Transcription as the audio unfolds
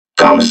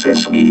Common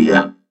Sense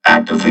Media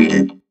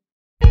activated.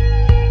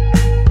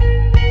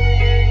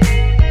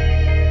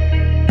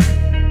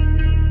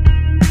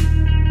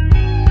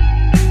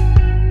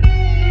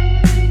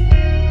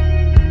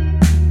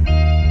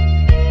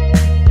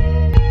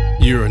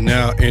 You are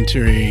now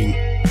entering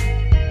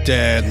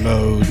Dad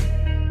Mode,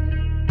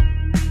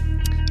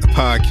 a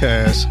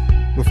podcast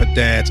with a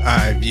dad's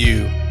eye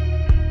view.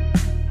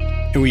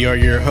 And we are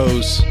your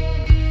hosts,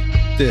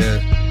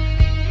 the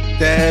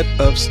Dad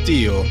of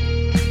Steel,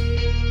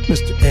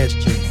 Mr. Ed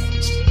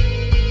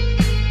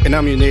James. and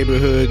I'm your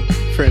neighborhood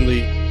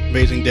friendly,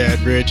 amazing dad,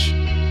 Rich.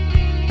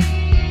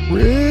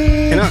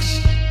 Rich. And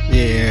us,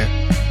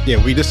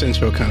 this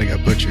intro kind of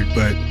got butchered,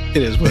 but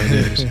it is what it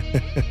is.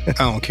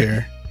 I don't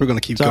care. We're gonna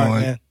keep Sorry,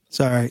 going. man. It's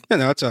all right.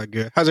 No, it's all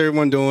good. How's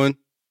everyone doing?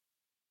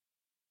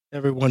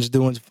 Everyone's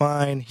doing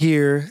fine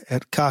here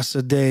at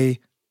Casa de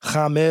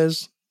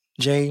James.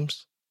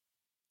 James,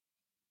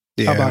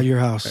 how about your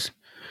house?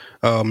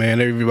 Oh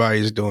man,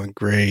 everybody's doing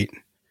great.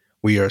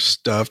 We are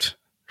stuffed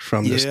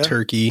from this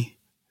turkey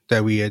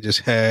that we had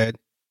just had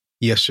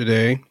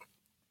yesterday.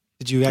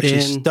 Did you actually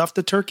stuff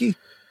the turkey?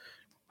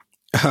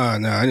 No,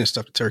 I didn't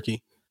stuff the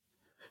turkey.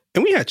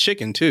 And we had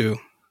chicken too.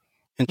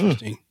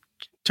 Interesting.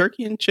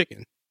 Turkey and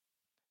chicken.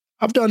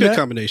 I've done Good that.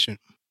 combination.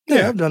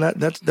 Yeah, I've done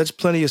that. That's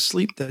plenty of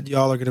sleep that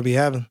y'all are going to be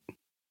having.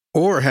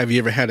 Or have you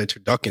ever had a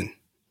turducken?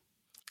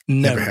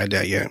 Never had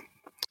that yet.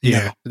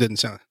 Yeah, no. It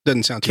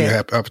doesn't sound too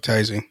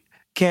appetizing.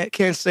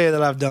 Can't say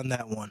that I've done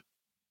that one.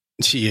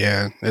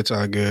 Yeah, it's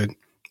all good.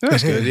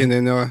 That's good. And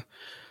then,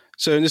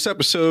 so in this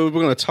episode,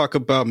 we're going to talk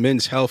about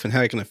men's health and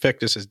how it can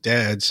affect us as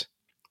dads,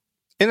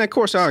 and of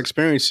course, our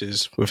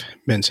experiences with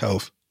men's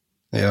health.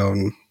 You know,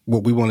 and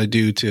what we want to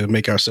do to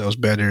make ourselves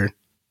better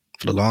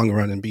for the long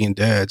run and being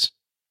dads.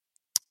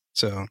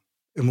 So,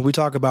 and when we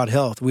talk about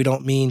health, we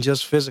don't mean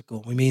just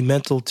physical; we mean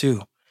mental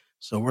too.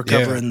 So we're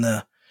covering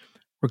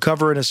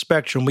a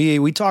spectrum.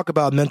 We talk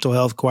about mental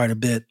health quite a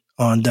bit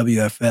on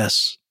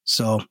WFS.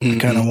 So I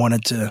kind of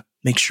wanted to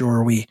make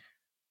sure we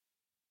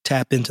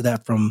tap into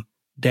that from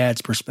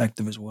Dad's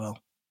perspective as well.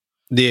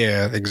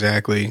 Yeah,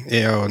 exactly.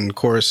 Yeah, and of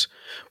course,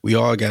 we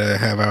all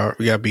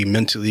gotta be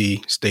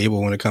mentally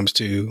stable when it comes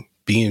to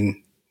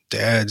being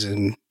dads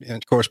and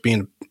of course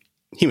being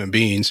human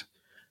beings.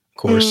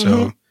 Of course,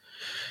 so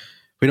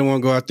we don't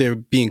want to go out there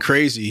being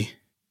crazy,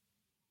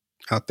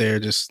 out there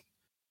just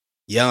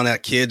yelling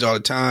at kids all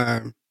the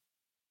time.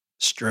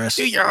 Stress.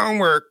 Do your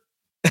homework.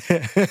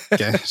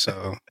 Okay,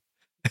 so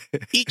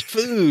eat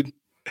food.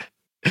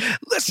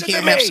 Listen you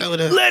to can't me. Have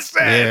soda.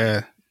 Listen.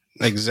 Yeah,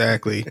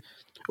 exactly.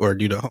 Or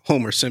do the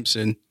Homer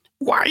Simpson.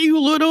 Why are you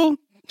little?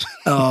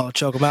 Oh,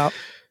 choke him out.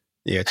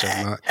 Yeah, choke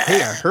him out.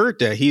 Hey, I heard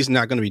that he's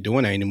not going to be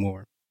doing that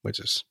anymore,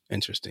 which is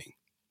interesting.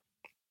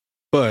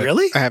 But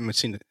really, I haven't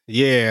seen it.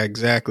 Yeah,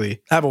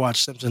 exactly. I haven't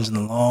watched Simpsons in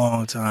a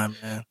long time,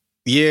 man.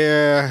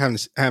 Yeah,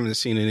 I haven't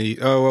seen any.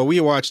 Oh well, we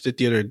watched it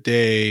the other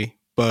day,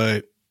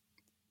 but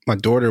my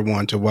daughter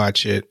wanted to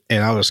watch it,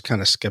 and I was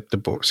kind of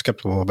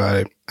skeptical about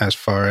it as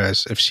far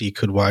as if she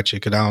could watch it,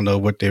 because I don't know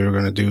what they were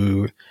going to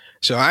do.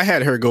 So I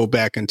had her go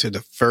back into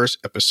the first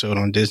episode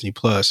on Disney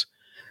Plus.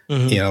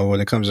 You know, when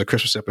it comes to the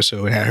Christmas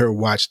episode, I had her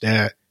watch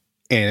that,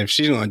 and if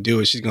she's going to do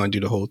it, she's going to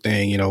do the whole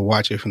thing. You know,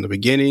 watch it from the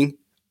beginning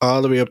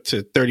all the way up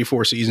to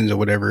 34 seasons or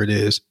whatever it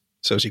is,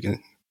 so she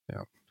can. You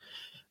know,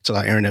 it's a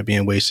lot of internet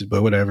being wasted,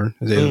 but whatever,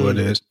 it is what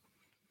it is.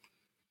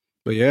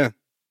 But yeah,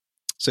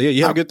 so yeah,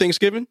 you have a good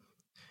Thanksgiving.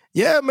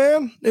 Yeah,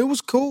 man, it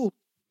was cool.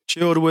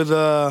 Chilled with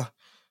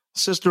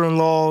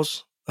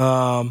sister-in-laws.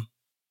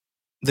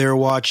 They're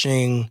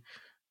watching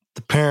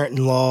the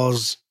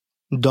parent-in-law's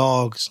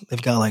dogs. They've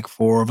got like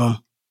 4 of them,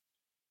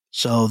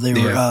 so they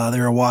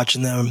were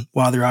watching them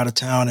while they're out of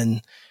town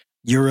in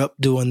Europe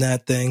doing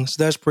that thing.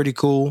 So that's pretty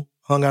cool.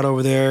 Hung out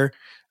over there.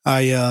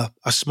 I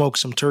smoked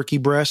some turkey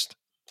breast,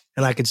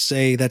 and I could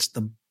say that's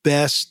the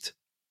best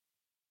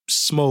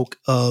smoke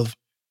of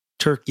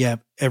turkey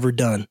I've ever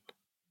done.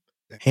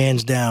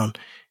 Hands down.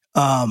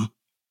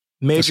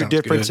 Major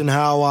difference in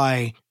how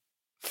I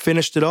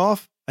finished it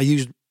off. I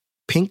used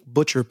pink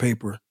butcher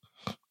paper.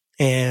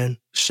 And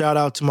shout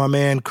out to my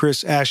man,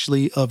 Chris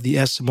Ashley of the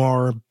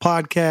SMR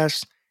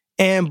podcast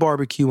and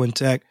Barbecue and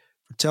Tech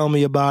for telling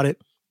me about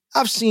it.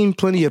 I've seen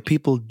plenty of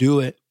people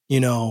do it, you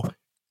know,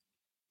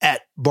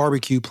 at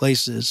barbecue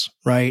places,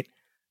 right?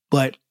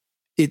 But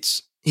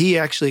he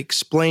actually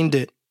explained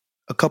it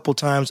a couple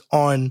times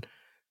on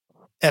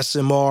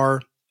SMR,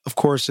 of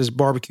course, his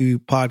barbecue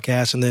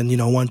podcast. And then, you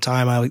know, one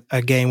time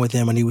I game with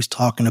him and he was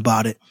talking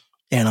about it.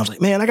 And I was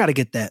like, man, I got to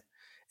get that.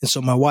 And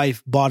so my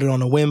wife bought it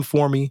on a whim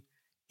for me.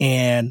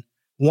 And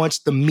once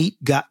the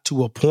meat got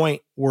to a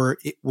point where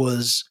it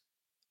was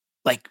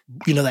like,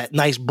 you know, that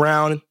nice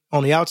brown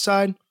on the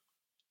outside,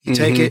 you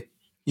take it,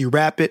 you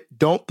wrap it.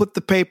 Don't put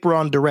the paper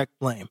on direct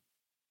flame.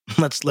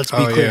 Let's be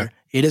clear. Yeah.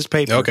 It is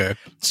paper. Okay.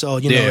 So,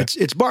 you know, it's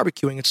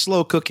barbecuing. It's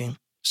slow cooking.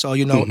 So,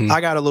 you know, I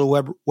got a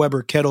little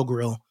Weber kettle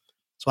grill.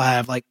 So I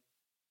have like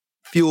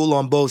fuel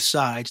on both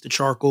sides, the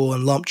charcoal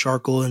and lump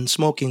charcoal and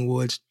smoking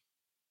woods,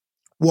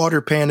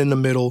 water pan in the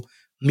middle,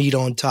 meat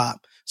on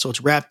top. So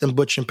it's wrapped in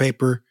butcher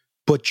paper,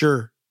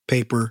 butcher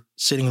paper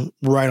sitting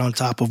right on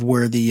top of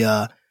where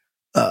the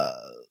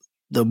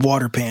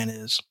water pan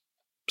is.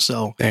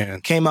 So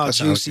Man, came out that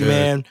sounds juicy, good.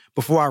 man.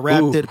 Before I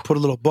wrapped Ooh. it, put a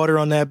little butter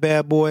on that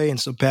bad boy and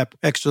some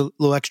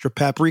little extra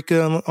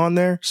paprika on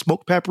there,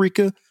 smoked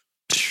paprika.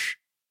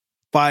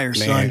 Fire,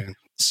 son. Man,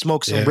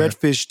 Smoked some yeah.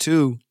 redfish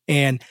too,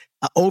 and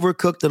I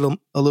overcooked it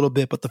a little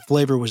bit, but the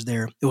flavor was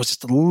there. It was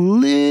just a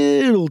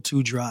little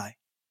too dry,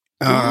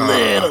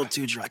 little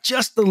too dry,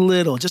 just a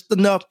little, just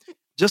enough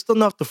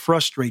to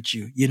frustrate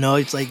you. You know,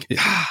 it's like.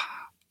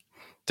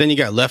 Then you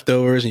got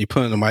leftovers and you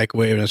put it in the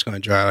microwave and it's going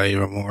to dry out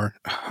even more.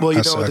 Well,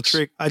 you That know the sucks.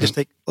 trick. I just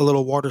take a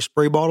little water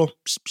spray bottle,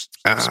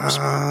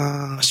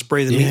 I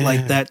spray the meat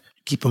like that,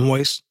 keep it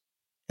moist,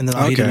 and then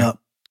I'll heat it Okay. up.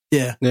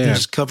 Yeah, Yeah. and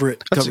just cover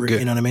it. That's Cover it. good.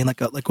 You know what I mean?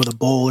 Like with a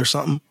bowl or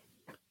something.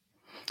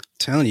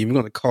 Telling you, we're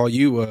going to call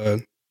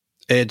you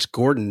Edge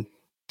Gordon.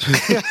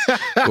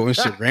 Going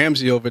to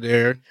Ramsey over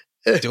there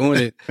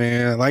doing it,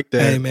 man. I like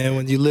that. Hey, man,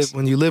 when you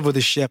live with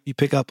a chef, you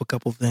pick up a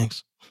couple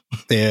things.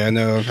 Yeah, I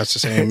know. That's the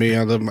same. Me,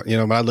 I live.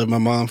 I lived with my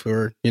mom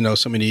for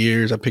so many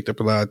years. I picked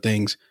up a lot of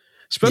things,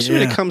 especially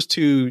when it Yeah. comes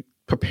to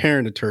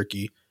preparing the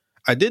turkey.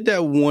 I did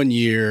that 1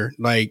 year,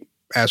 like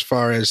as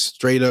far as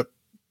straight up.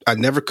 I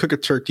never cooked a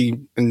turkey,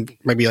 and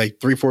maybe like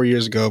 3-4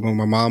 years ago when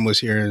my mom was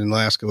here in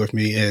Alaska with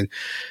me, and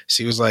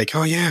she was like,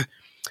 "Oh yeah,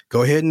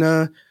 go ahead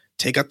and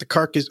take out the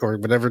carcass or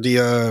whatever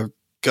the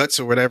guts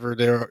or whatever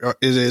there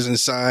is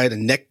inside,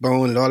 and neck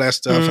bone and all that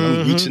stuff." And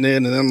I'm Mhm. reaching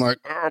in, and I'm like,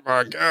 "Oh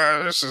my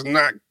god, this is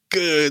not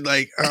good."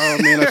 Like, oh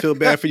man, I feel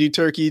bad for you,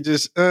 turkey.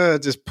 Just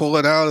pull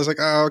it out. It's like,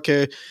 oh,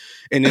 okay.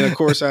 And then of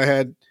course I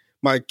had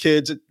my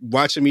kids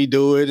watching me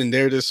do it, and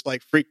they're just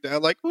like freaked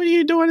out. Like, what are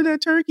you doing to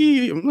that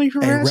turkey? I'm like, Hey,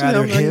 harassing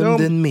rather them. Like, him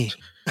than me.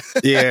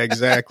 yeah,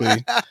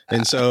 exactly.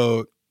 And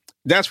so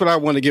that's what I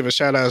want to give a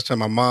shout out to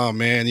my mom,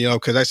 man.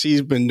 Because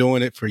she's been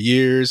doing it for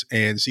years,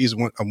 and she's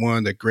one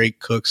of the great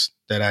cooks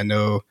that I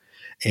know.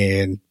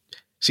 And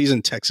she's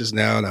in Texas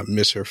now, and I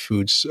miss her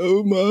food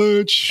so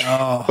much.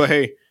 Oh. But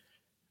hey,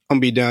 I'm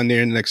gonna be down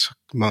there in the next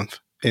month,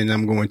 and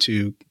I'm going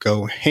to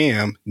go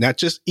ham, not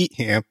just eat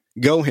ham,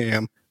 go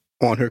ham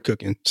on her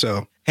cooking.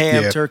 So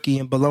Ham, yeah. turkey,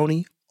 and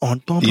bologna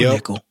on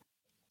pumpernickel.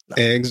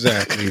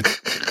 Exactly.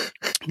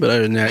 But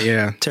other than that,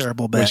 yeah.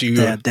 Terrible What you,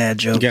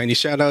 dad You joke. got any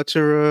shout outs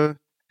or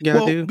you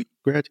gotta do?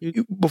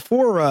 Gratitude?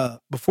 Before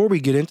we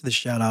get into the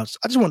shout outs,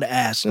 I just wanted to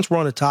ask, since we're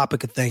on the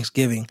topic of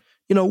Thanksgiving,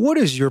 what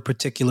is your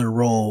particular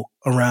role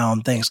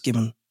around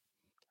Thanksgiving?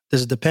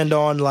 Does it depend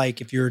on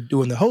like if you're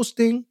doing the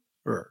hosting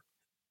or?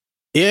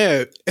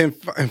 Yeah, and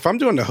if I'm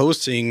doing the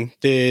hosting,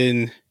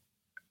 then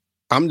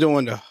I'm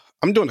doing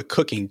the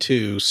cooking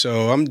too.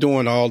 So I'm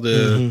doing all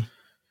the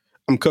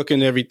I'm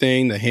cooking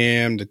everything, the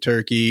ham, the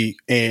turkey,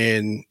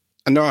 and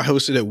I know I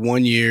hosted it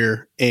 1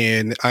 year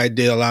and I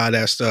did a lot of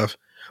that stuff.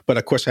 But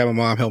of course, I have my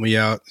mom help me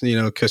out,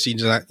 because she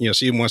just,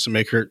 she wants to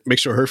make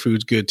sure her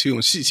food's good too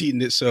when she's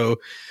eating it. So,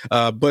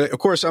 but of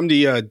course, I'm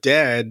the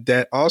dad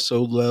that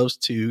also loves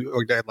to,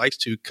 or that likes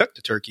to cut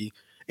the turkey.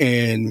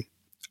 And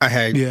I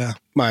had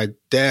my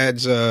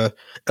dad's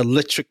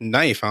electric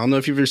knife. I don't know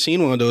if you've ever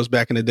seen one of those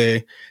back in the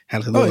day.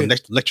 Had a little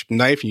electric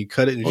knife, and you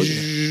cut it. And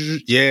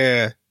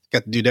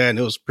got to do that, and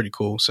it was pretty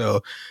cool.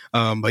 So,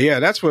 but yeah,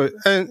 that's what.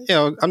 And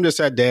I'm just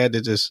that dad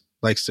that just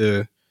likes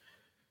to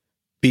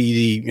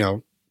be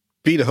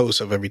the host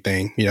of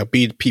everything.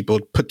 Be the people,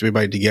 put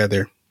everybody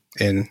together,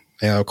 and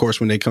of course,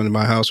 when they come to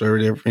my house or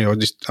whatever,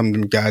 just I'm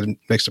the guy that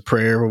makes the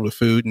prayer over the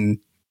food and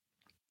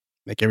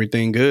make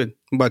everything good.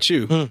 What about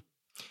you?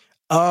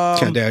 What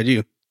kind of dad are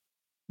you?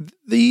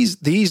 These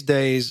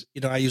days,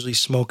 I usually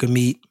smoke a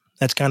meat.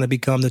 That's kind of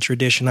become the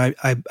tradition.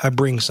 I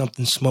bring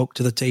something smoked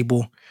to the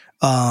table.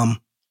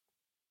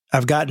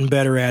 I've gotten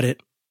better at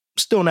it.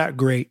 Still not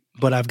great,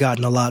 but I've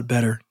gotten a lot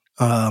better.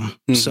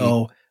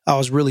 So I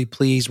was really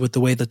pleased with the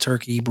way the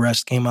turkey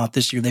breast came out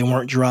this year. They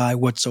weren't dry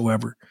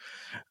whatsoever.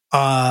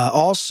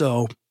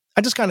 Also,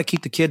 I just kind of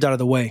keep the kids out of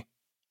the way.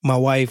 My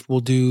wife will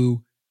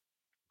do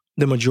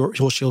the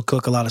majority. She'll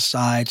cook a lot of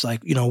sides.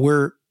 Like,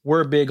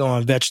 we're big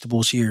on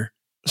vegetables here.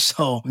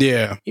 So,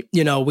 yeah,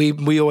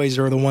 we always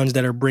are the ones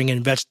that are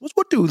bringing vegetables.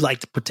 We'll do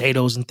like the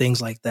potatoes and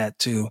things like that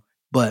too.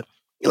 But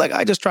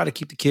I just try to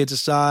keep the kids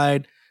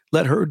aside,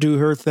 let her do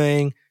her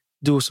thing,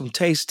 do some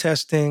taste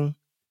testing,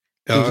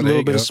 do a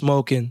little bit of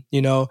smoking,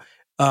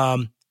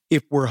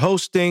 if we're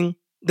hosting,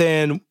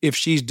 then if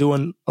she's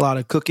doing a lot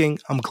of cooking,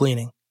 I'm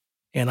cleaning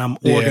and I'm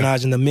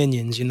organizing the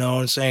minions,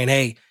 and saying,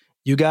 hey,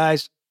 you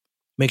guys,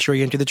 make sure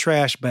you empty the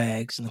trash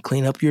bags and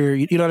clean up your,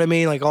 you know what I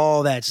mean? Like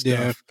all that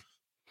stuff.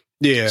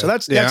 Yeah. So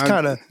that's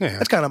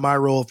kind of my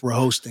role for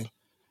hosting.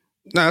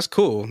 No, that's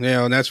cool.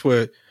 And that's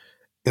what,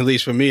 at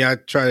least for me, I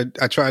try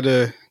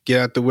to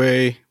get out the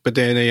way, but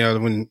then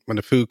when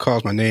the food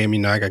calls my name,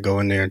 I gotta go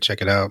in there and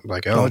check it out.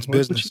 Like, oh, it's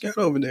business. What you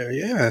got over there?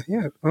 Yeah,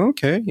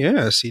 okay,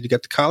 yeah. See, you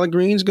got the collard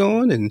greens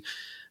going, and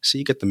see,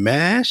 you got the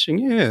mash,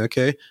 and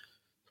okay.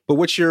 But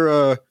what is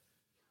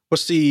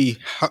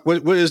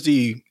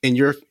the in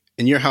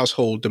your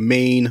household the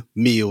main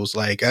meals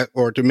like,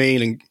 or the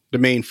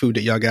main food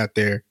that y'all got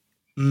there?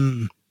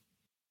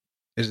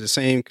 Is Is it the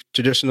same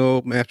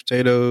traditional mashed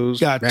potatoes?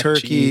 Got mac and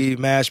turkey, cheese?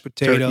 mashed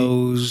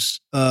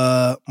potatoes.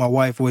 My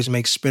wife always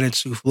makes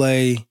spinach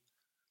souffle.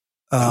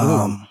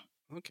 Ooh,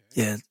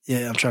 okay.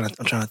 Yeah. I'm trying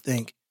to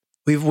think.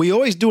 We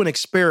always do an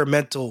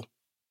experimental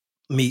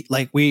meat.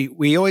 Like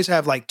we always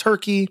have like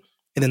turkey,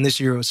 and then this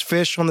year it was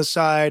fish on the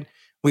side.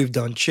 We've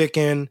done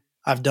chicken.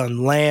 I've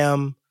done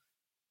lamb.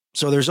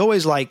 So there's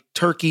always like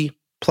turkey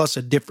plus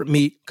a different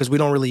meat because we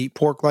don't really eat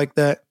pork like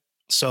that.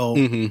 So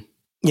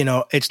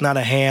it's not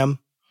a ham.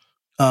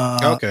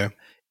 Okay.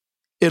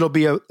 It'll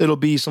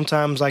be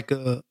sometimes like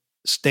a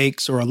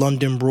steaks or a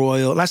London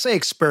broil. And I say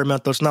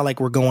experimental. It's not like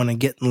we're going and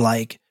getting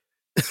like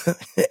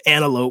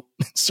antelope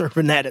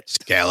serving that at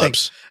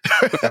Scallops.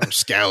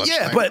 Scallops.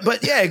 Yeah,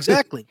 but yeah,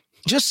 exactly.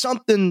 Just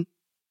something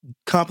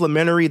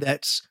complimentary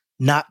that's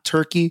not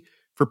turkey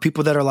for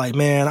people that are like,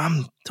 man,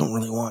 I don't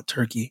really want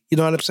turkey. You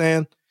know what I'm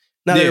saying?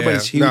 Not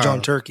everybody's huge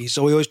on turkey,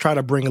 so we always try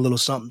to bring a little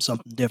something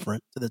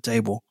different to the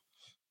table.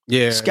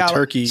 Yeah,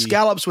 turkey.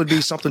 Scallops would be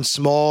something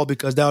small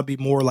because that would be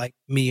more like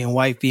me and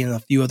wifey and a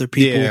few other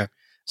people. Yeah.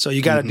 So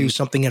you got to do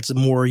something that's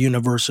more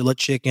universal: a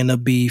chicken, a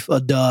beef,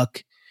 a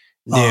duck.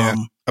 Yeah,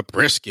 a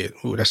brisket.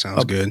 Ooh, that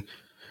sounds good.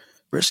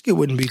 Brisket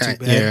wouldn't be too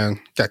bad. Yeah,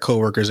 got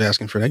coworkers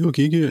asking for that. Oh,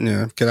 can you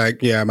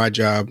get? Yeah, my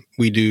job,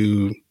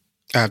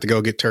 I have to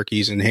go get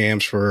turkeys and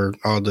hams for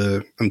all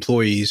the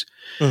employees.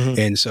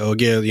 And so,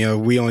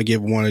 we only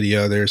get one or the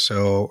other.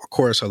 So, of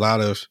course, a lot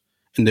of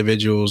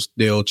individuals,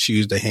 they'll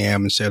choose the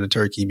ham instead of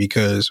turkey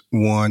because,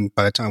 one,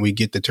 by the time we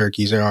get the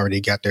turkeys, they already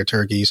got their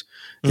turkeys,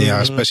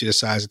 especially the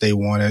size that they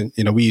wanted.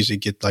 We usually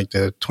get like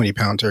the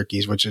 20-pound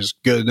turkeys, which is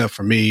good enough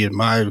for me and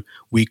my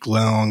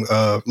week-long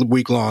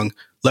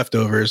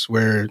leftovers,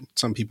 where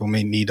some people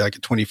may need like a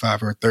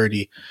 25 or a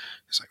 30.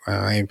 It's like,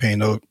 well, I ain't paying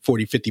no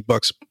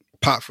 $40-$50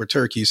 pot for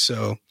turkeys.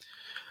 So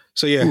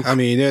yeah, oof. I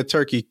mean,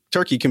 turkey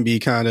can be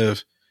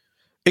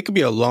it could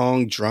be a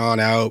long, drawn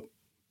out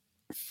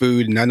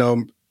food. And I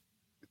know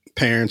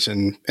parents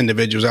and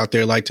individuals out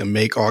there like to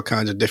make all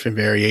kinds of different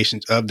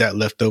variations of that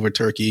leftover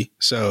turkey.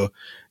 So,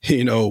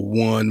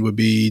 one would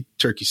be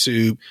turkey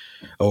soup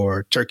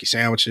or turkey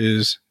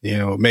sandwiches,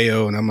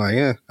 mayo. And I'm like,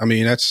 yeah, I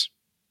mean, that's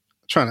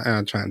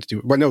I'm trying to do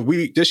it. But no,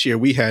 this year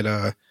we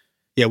had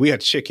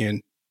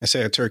chicken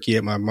instead of turkey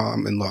at my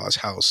mom-in-law's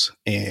house.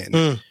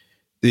 And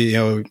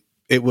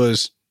it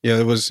was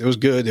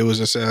good. It was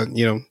just,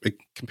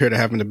 compared to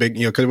having a big,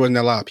 because there wasn't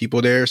a lot of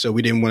people there. So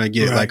we didn't want to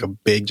get like a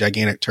big,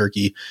 gigantic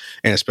turkey.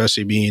 And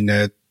especially being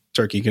that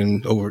turkey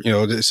can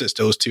it's just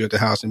those two at the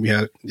house. And we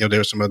had, there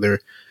were some other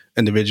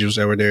individuals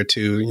that were there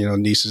too,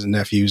 nieces and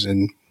nephews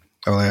and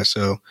all that.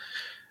 So,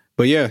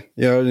 but yeah,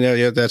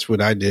 that's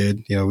what I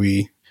did.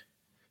 We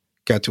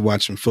got to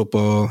watch some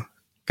football,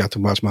 got to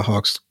watch my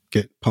Hawks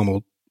get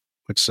pummeled,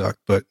 which sucked,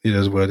 but it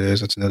is what it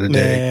is. It's another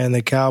day. Man,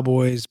 the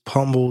Cowboys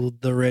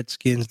pummeled the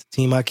Redskins, the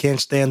team I can't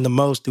stand the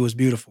most. It was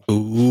beautiful.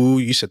 Ooh,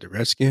 you said the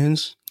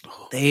Redskins?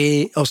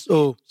 Sorry,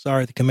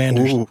 the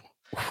Commanders. Ooh.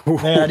 Man,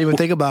 I didn't even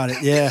think about it.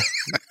 Yeah.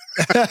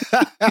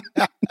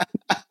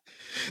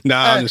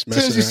 I'm just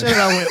messing. As soon as you said it,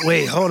 I went,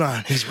 wait, hold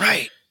on. He's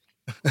right.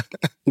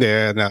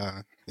 They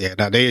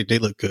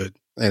look good.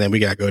 And then we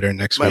got to go there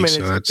next week.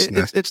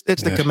 It's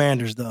the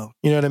Commanders, though.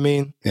 You know what I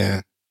mean?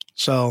 Yeah.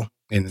 So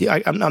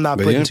I'm not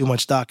putting too much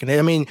stock in it.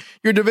 I mean,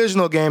 your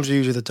divisional games are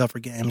usually the tougher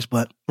games,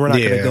 but we're not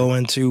going to go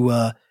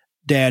into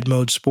dad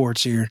mode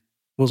sports here.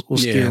 We'll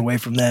steer away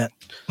from that.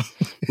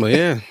 Well,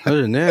 yeah.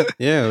 Other than that,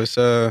 let's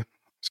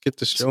get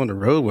the show on the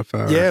road with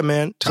our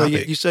man. topic.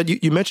 So you said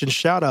you mentioned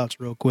shout outs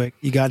real quick.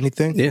 You got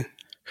anything? Yeah.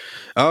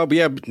 Oh, but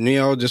yeah,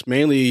 just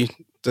mainly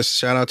just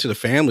shout out to the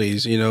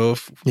families,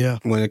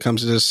 when it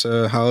comes to this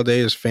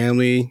holiday, as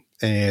family,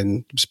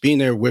 and just being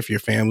there with your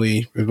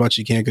family as much as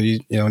you can, because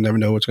you never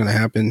know what's going to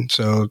happen.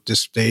 So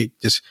just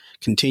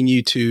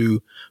continue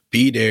to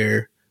be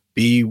there,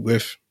 be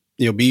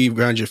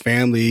around your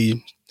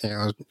family.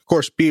 Of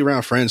course, be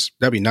around friends.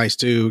 That'd be nice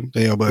too.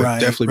 But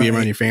definitely be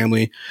around your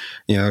family.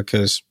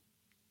 Because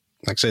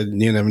like I said,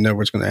 you never know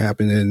what's going to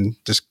happen, and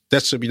just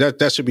that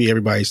should be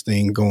everybody's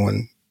thing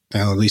going.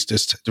 At least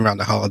just around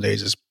the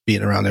holidays, is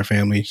being around their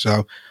family.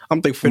 So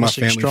I'm thankful for my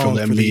family for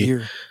letting me.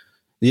 Year.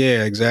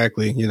 Yeah,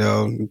 exactly.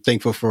 I'm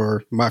thankful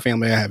for my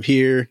family I have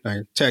here,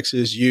 like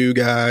Texas, you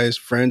guys,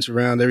 friends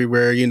around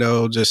everywhere,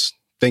 just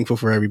thankful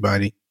for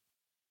everybody.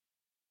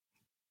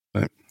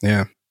 But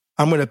yeah.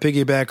 I'm going to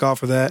piggyback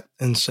off of that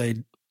and say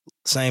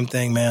same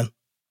thing, man.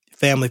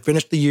 Family,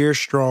 finish the year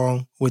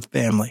strong with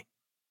family.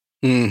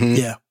 Mm-hmm.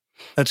 Yeah,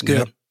 that's good.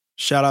 Yep.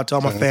 Shout out to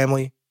all my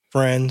family,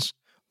 friends,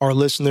 our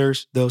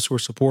listeners, those who are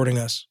supporting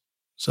us.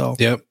 So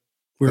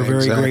we're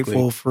very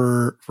grateful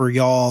for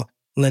y'all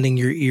lending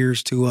your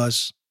ears to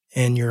us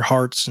and your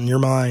hearts and your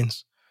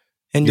minds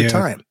and your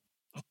time.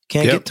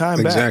 Can't get time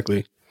back.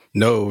 Exactly.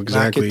 No,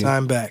 exactly. Not get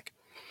time back.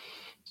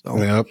 So.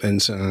 Yep.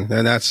 And so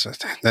and that's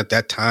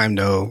that time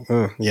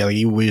though.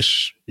 You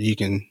wish you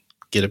can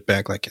get it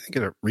back. Like, can I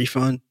get a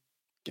refund?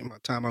 Get my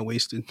time I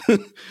wasted.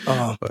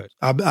 But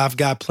I've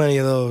got plenty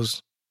of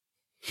those.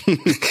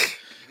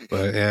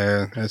 But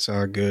yeah, that's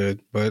all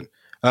good. But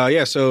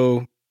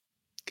so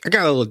I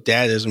got a little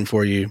dadism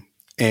for you.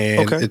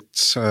 and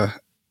it's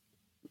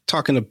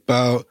talking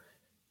about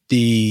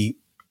the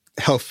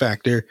health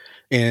factor.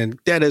 And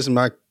that is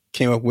I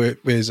came up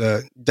with is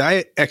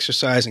diet,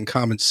 exercise, and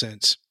common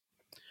sense.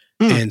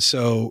 And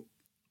so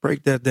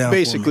break that down.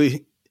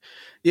 Basically,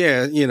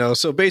 yeah,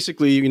 so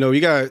basically,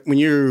 you got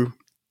when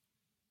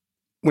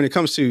it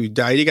comes to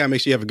diet, you got to make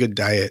sure you have a good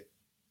diet.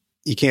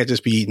 You can't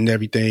just be eating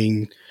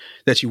everything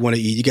that you want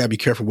to eat. You got to be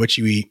careful what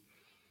you eat.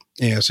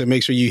 Yeah, so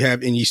make sure you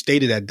have and you stay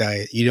to that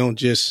diet. You don't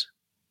just,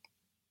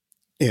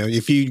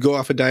 if you go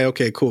off a diet,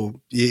 okay, cool.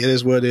 It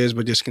is what it is,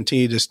 but just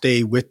continue to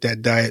stay with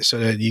that diet so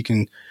that you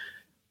can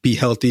be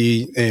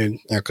healthy and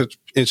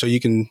so you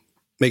can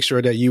make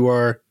sure that you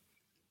are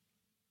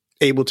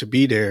able to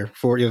be there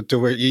for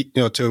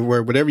to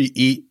where whatever you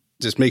eat,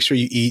 just make sure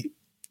you eat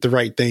the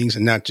right things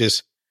and not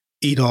just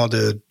eat all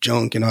the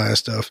junk and all that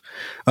stuff.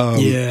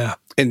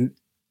 And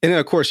then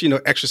of course,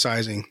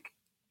 exercising.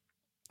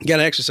 You got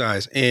to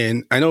exercise.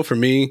 And I know for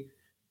me,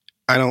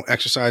 I don't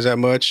exercise that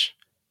much.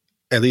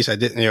 At least I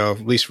didn't,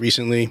 at least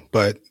recently,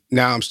 but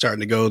now I'm starting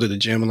to go to the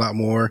gym a lot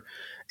more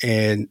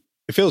and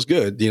it feels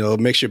good. It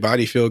makes your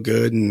body feel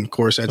good. And of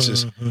course that's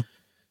just,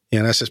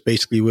 that's just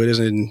basically what it is.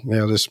 And,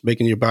 just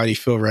making your body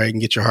feel right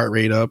and get your heart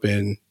rate up.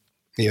 And,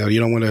 you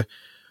don't want to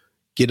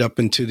get up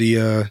into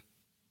the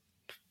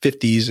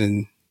 50s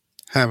and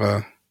have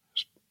a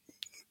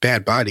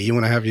bad body. You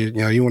want to have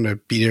you want to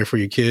be there for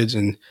your kids.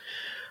 And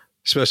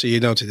especially,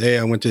 today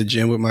I went to the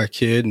gym with my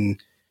kid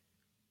and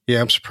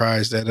I'm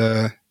surprised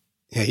that,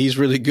 he's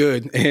really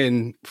good.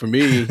 And for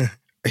me,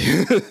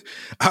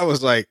 I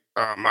was like,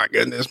 oh my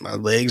goodness, my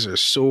legs are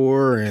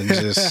sore and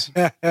just,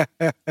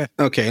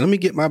 okay, let me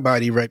get my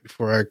body right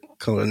before I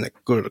go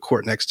to the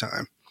court next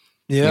time.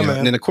 Yeah, man.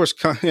 And then of course,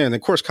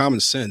 common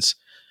sense.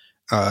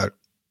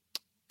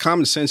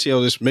 Common sense,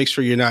 just make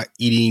sure you're not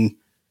eating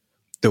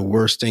the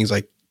worst things.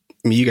 Like,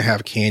 you can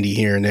have candy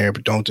here and there,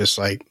 but don't just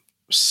like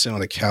sit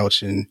on the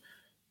couch and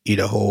eat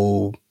a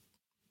whole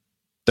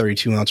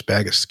 32-ounce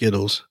bag of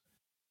Skittles.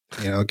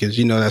 Because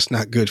that's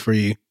not good for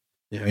you.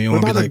 You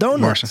what want to about be like the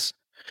donuts?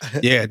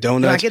 Yeah,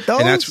 donuts. Can I get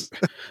those?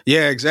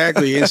 Yeah,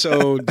 exactly. And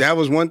so that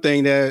was one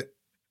thing that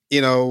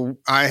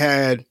I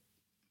had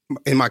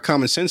in my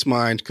common sense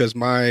mind because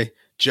my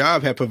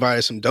job had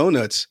provided some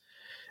donuts,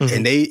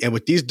 and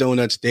with these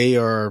donuts they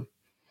are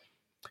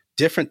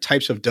different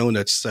types of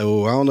donuts.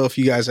 So I don't know if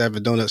you guys have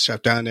a donut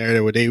shop down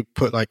there where they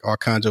put like all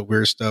kinds of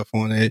weird stuff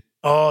on it.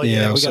 Oh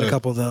yeah, we got a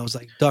couple of those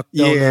like duck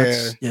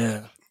donuts.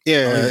 Yeah.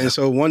 And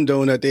so one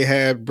donut they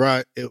had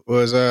it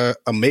was a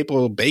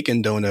maple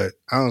bacon donut.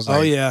 I was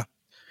like,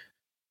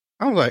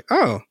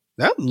 oh,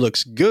 that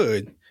looks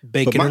good.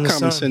 Bacon, but my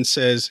common sense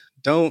says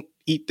don't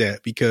eat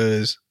that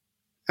because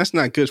that's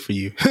not good for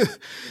you.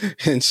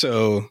 And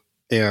so,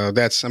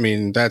 that's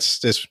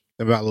just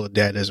about a little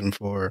dadism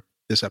for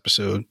this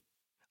episode.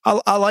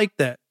 I like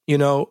that,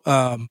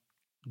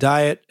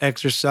 diet,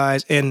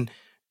 exercise, and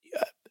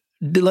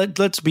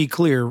let's be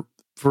clear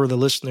for the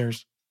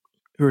listeners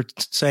who are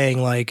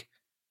saying like,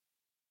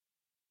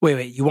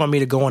 wait, you want me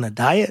to go on a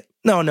diet?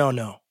 No.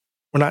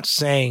 We're not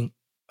saying,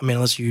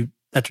 unless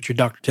that's what your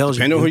doctor tells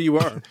you. I know who you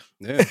are.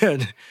 Yeah.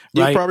 Right?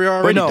 You probably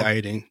are already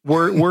dieting.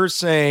 We're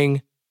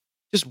saying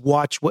just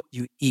watch what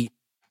you eat,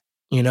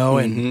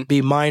 and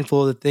be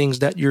mindful of the things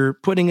that you're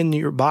putting into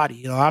your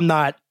body. I'm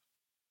not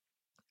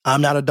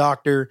a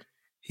doctor.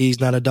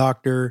 He's not a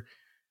doctor.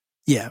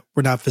 Yeah,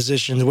 we're not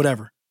physicians,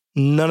 whatever.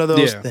 None of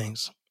those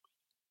things.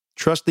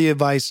 Trust the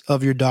advice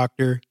of your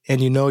doctor,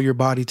 and your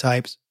body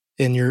types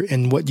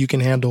and what you can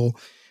handle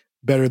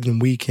better than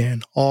we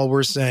can. All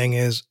we're saying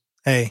is,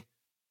 hey,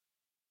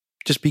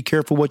 just be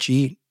careful what you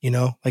eat.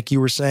 Like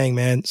you were saying,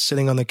 man,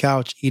 sitting on the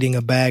couch eating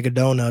a bag of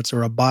donuts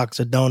or a box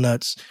of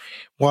donuts,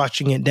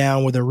 washing it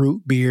down with a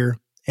root beer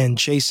and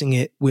chasing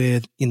it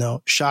with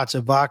shots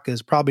of vodka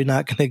is probably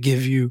not going to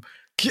give you.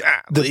 He's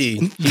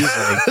like,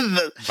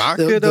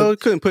 vodka though?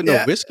 Couldn't put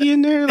no whiskey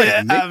in there?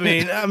 Like,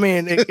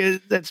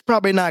 that's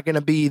probably not going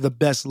to be the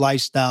best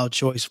lifestyle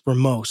choice for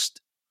most.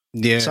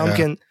 Yeah, some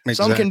can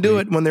do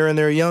it when they're in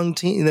their young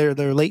teen,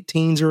 their late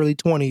teens, early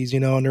 20s,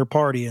 and they're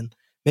partying,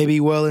 maybe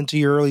well into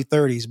your early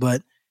 30s.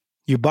 But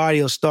your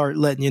body will start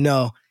letting you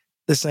know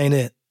this ain't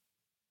it.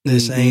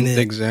 This ain't it.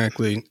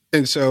 Exactly.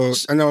 And so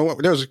I know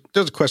there was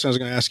a question I was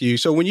going to ask you.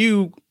 So when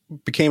you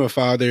became a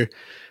father,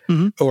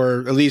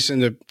 or at least in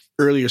the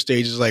earlier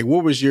stages, like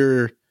what was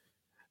your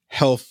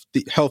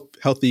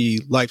healthy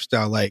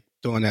lifestyle like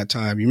during that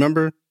time? You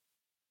remember?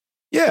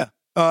 Yeah.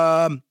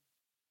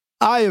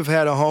 I have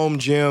had a home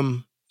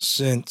gym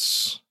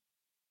since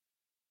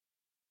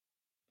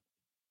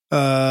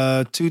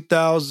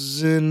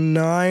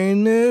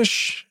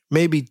 2009-ish,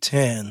 maybe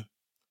 10.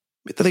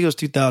 I think it was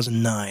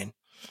 2009.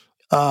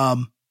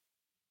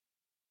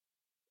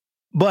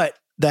 But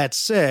that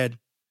said,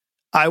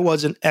 I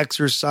wasn't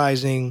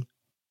exercising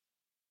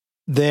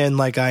then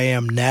like I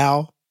am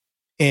now.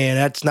 And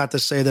that's not to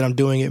say that I'm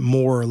doing it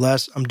more or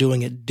less. I'm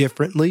doing it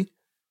differently,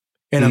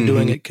 and I'm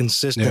doing it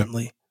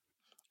consistently. Yeah.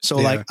 So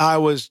like I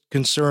was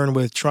concerned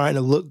with trying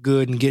to look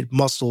good and get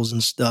muscles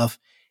and stuff.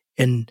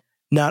 And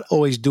not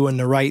always doing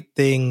the right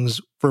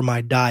things for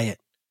my diet.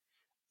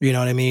 You know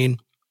what I mean?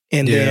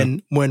 And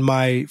then when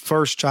my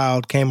first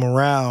child came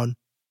around,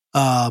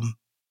 I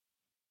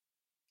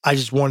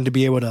just wanted to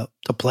be able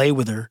to play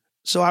with her.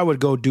 So I would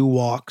go do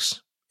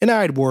walks and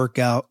I'd work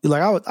out.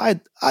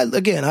 Like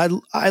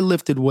I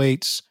lifted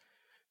weights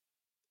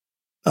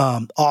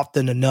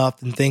often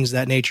enough and things of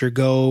that nature,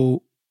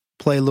 go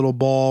play a little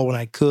ball when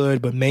I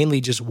could, but mainly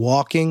just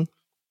walking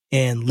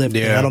and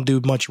lifting. I don't do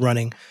much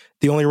running.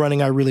 The only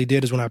running I really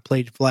did is when I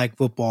played flag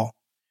football.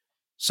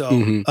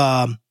 So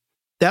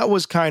that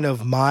was kind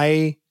of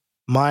my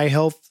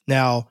health.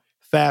 Now,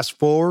 fast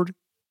forward,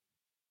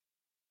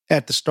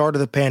 at the start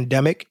of the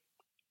pandemic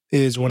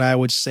is when I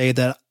would say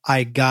that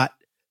I got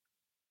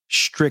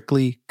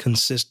strictly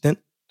consistent.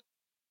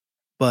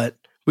 But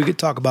we could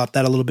talk about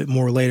that a little bit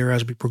more later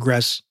as we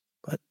progress.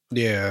 But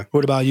yeah,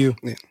 what about you?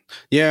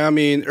 Yeah, I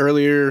mean,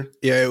 earlier,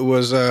 it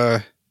was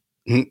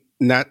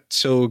not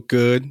so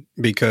good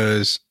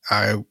because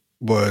I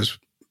was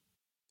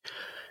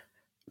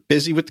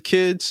busy with the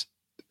kids.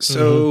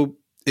 So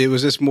it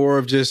was just more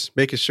of just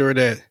making sure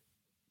that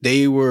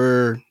they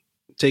were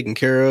taken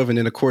care of. And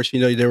then, of course,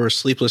 there were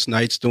sleepless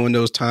nights during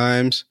those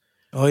times.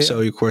 Oh, yeah.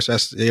 So, of course,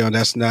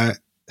 that's not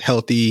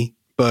healthy,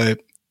 but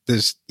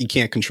you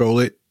can't control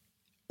it.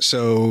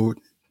 So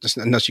there's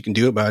not much you can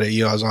do about it,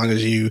 as long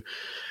as you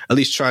at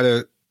least try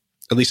to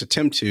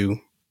attempt to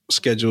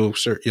schedule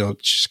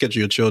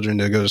your children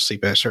to go to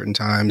sleep at certain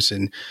times.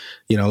 And,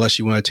 unless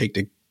you want to take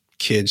the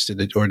kids to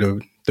the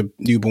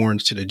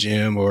newborns to the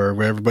gym or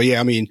wherever. But yeah,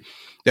 I mean,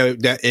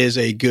 that is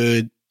a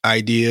good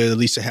idea, at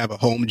least to have a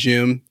home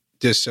gym,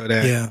 just so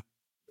that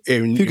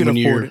if you can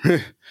afford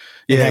it.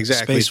 Yeah,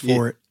 exactly. Space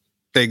for it.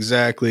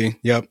 Exactly.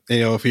 Yep.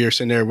 If you're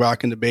sitting there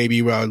rocking the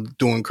baby while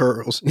doing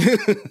curls,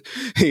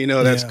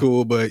 that's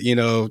cool. But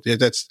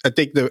that's I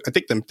think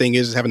the thing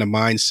is having a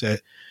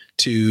mindset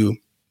to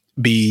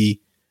be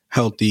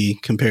healthy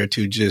compared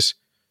to just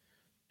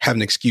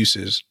having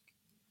excuses.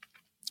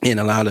 And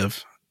a lot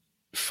of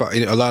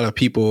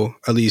people,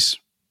 at least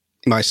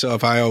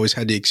myself, I always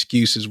had the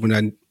excuses when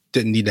I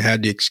didn't need to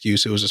have the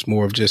excuse. It was just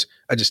more of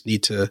I just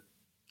need to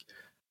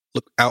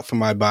look out for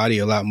my body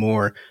a lot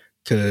more,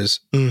 because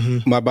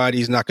my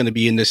body's not going to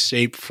be in this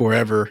shape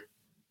forever.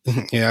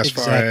 As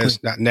far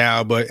as not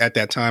now, but at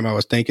that time I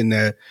was thinking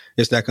that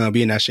it's not going to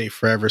be in that shape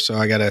forever. So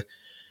I got to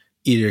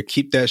either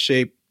keep that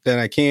shape that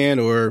I can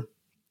or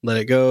let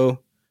it go.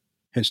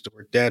 Hence the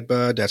word dad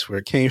bod. That's where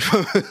it came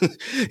from.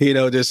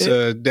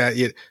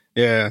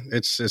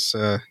 It's just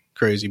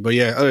crazy. But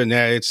yeah, other than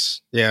that,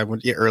 it's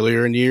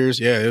earlier in years.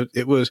 Yeah,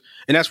 it was.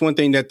 And that's one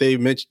thing that they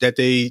mentioned that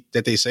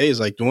they say is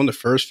like during the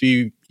first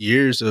few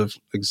years of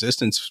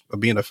existence of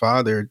being a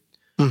father,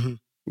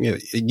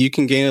 you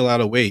can gain a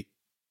lot of weight.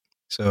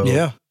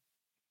 So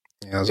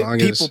as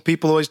long as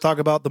people always talk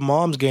about the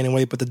moms gaining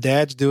weight, but the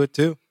dads do it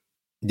too.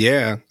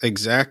 Yeah,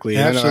 exactly.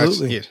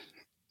 Absolutely.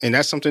 And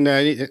that's something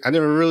that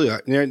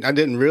I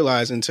didn't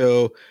realize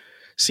until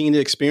seeing the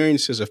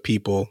experiences of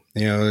people,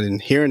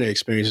 and hearing the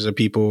experiences of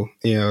people,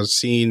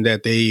 seeing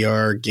that they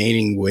are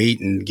gaining weight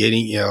and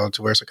getting,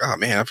 to where it's like, oh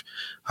man,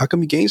 how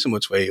come you gain so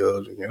much weight?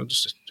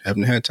 Just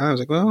haven't had time. It's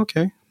like, well,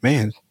 okay,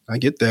 man, I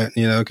get that,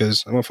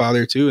 because I'm a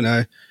father too, and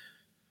I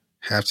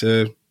have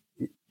to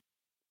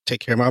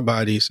take care of my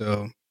body.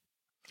 So,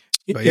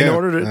 in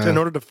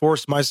order to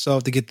force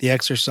myself to get the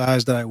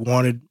exercise that I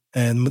wanted,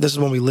 and this is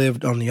when we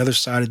lived on the other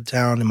side of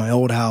town in my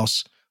old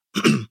house,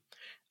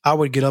 I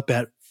would get up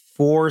at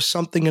 4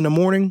 something in the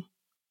morning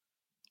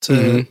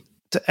to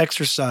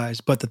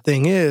exercise. But the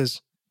thing is,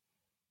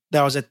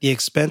 that was at the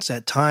expense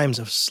at times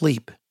of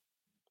sleep.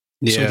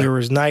 Yeah. So there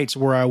was nights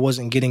where I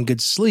wasn't getting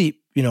good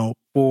sleep,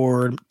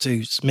 4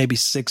 to maybe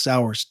 6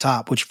 hours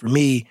top, which for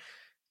me,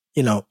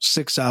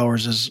 6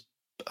 hours is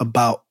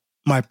about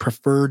my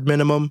preferred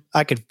minimum.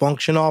 I could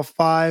function off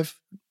 5,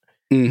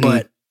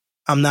 but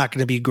I'm not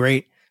going to be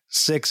great.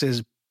 6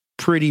 is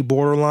pretty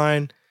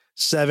borderline.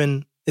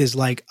 7 is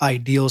like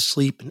ideal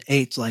sleep, and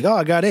 8's like, oh,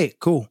 I got 8.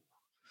 Cool.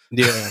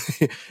 Yeah.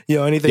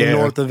 Anything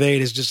north of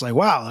 8 is just like,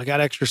 wow, I got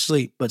extra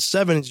sleep. But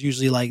 7 is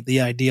usually like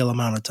the ideal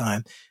amount of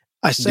time.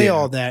 I say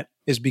all that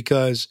is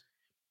because,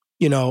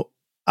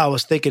 I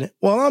was thinking,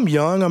 well, I'm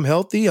young, I'm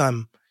healthy,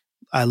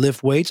 I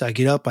lift weights, I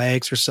get up, I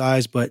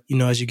exercise, but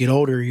as you get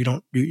older,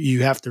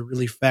 you have to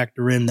really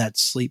factor in that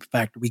sleep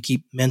factor. We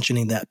keep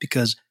mentioning that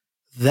because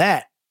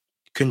that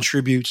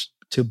contributes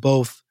to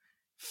both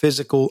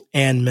physical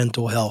and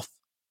mental health.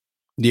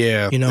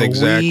 Yeah,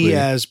 exactly. We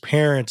as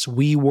parents,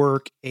 we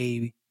work,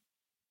 right?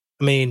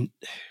 A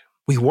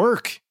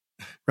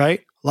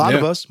lot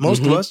of us,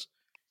 most of us,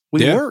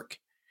 we work.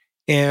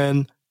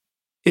 And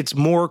it's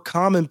more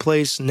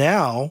commonplace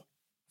now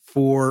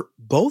for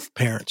both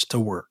parents to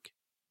work.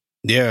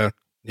 Yeah.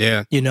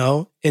 Yeah.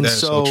 And that's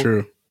so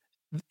true.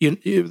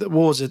 What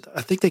was it?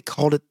 I think they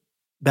called it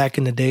back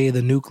in the day,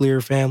 the nuclear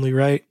family,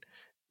 right?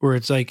 Where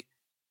it's like,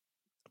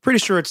 pretty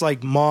sure it's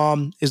like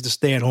mom is the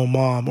stay-at-home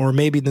mom, or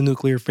maybe the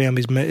nuclear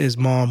family is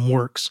mom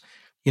works.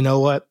 You know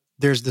what?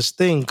 There's this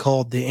thing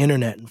called the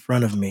internet in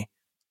front of me.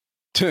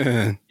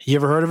 You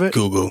ever heard of it?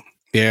 Google.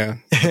 Yeah,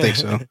 I think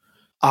so.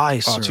 I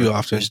All sir, too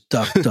often. is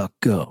Duck Duck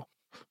Go.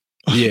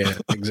 Yeah,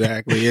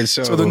 exactly. And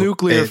So the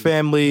nuclear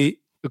family,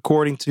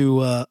 according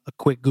to a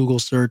quick Google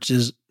search,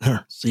 is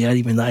see,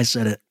 I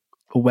said it.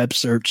 A web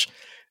search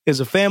is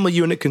a family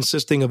unit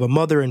consisting of a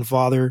mother and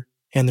father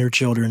and their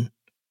children.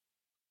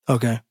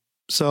 Okay,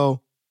 so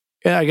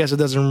yeah, I guess it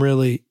doesn't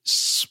really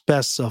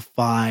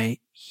specify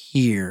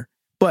here,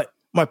 but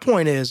my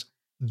point is,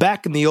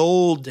 back in the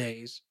old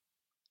days,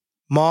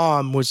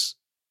 mom was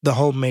the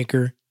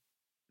homemaker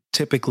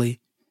typically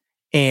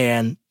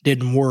and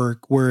didn't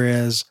work,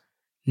 whereas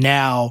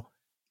now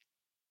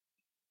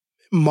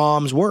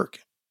moms work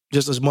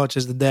just as much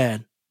as the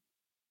dad,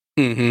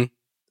 Mm-hmm.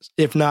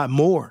 if not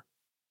more.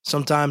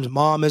 Sometimes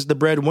mom is the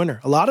breadwinner.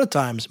 A lot of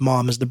times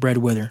mom is the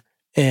breadwinner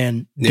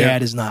and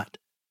dad is not.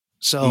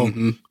 So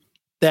Mm-hmm.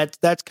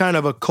 that's kind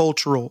of a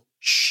cultural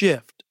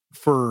shift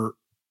for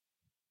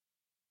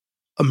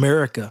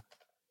America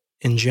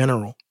in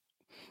general.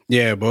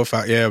 Yeah, both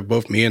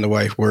me and the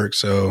wife work,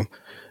 so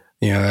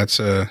that's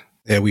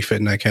we fit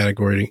in that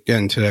category, get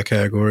into that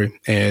category.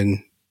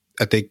 And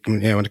I think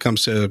when it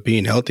comes to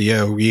being healthy,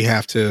 we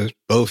have to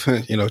both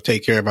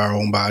take care of our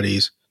own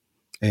bodies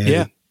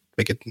and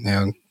make it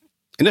and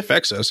it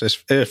affects us.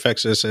 It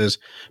affects us as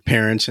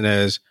parents and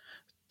as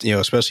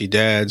especially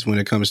dads when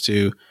it comes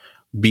to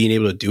being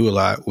able to do a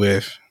lot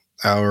with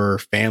our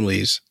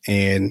families.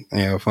 And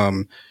if I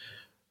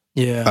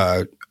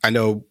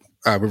know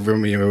I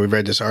remember we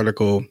read this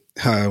article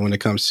when it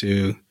comes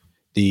to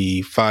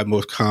the 5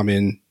 most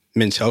common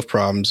men's health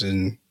problems,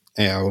 and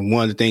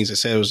one of the things it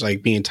said was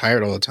like being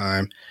tired all the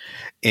time.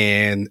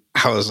 And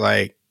I was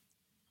like,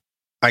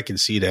 I can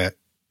see that,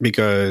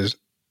 because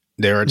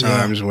there are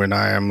times when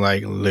I am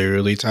like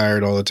literally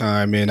tired all the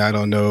time and I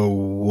don't know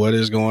what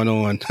is going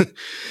on.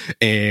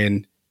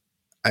 And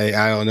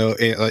I don't know.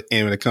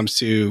 And when it comes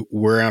to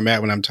where I'm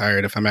at when I'm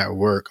tired, if I'm at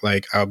work,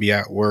 like I'll be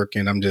at work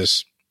and I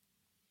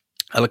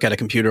look at a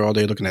computer all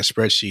day looking at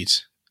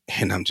spreadsheets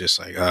and I'm just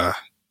like,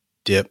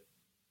 dip,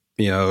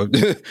 so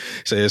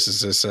this is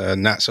just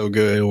not so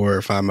good. Or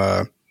if I'm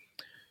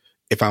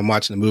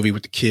watching a movie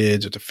with the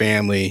kids, with the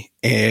family,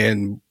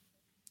 and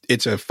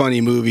it's a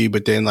funny movie,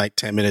 but then like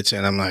 10 minutes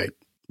in, I'm like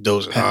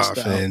dozing off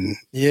and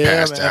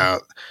passed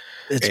out.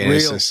 It's and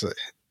real. It's just,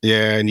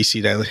 and you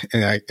see that,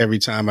 and every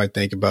time I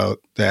think about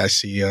that, I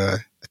see, I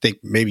think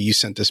maybe you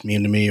sent this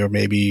meme to me, or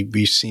maybe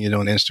we've seen it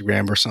on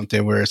Instagram or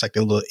something, where it's like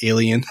a little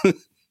alien,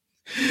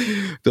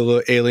 the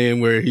little alien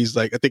where he's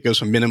like, I think it was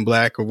from Men in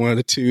Black or one of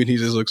the two, and he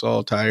just looks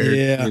all tired.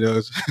 Yeah. I'm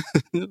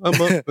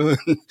up.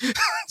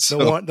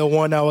 The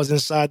one that was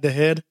inside the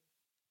head.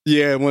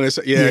 Yeah,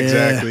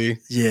 exactly.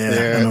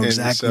 Yeah, I know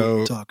exactly what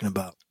you're talking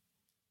about.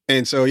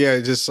 And so,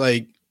 just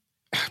like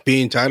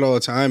being tired all the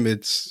time,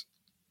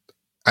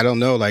 I don't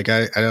know. Like,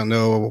 I don't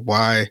know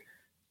why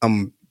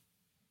I'm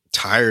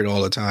tired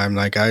all the time.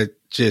 Like, I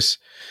just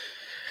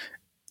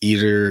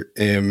either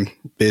am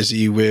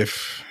busy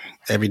with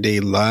everyday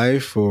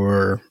life,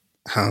 or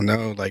I don't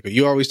know. Like, are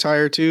you always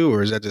tired too,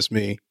 or is that just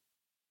me?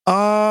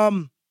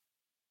 I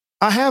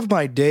have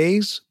my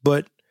days,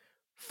 but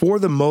for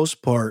the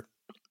most part,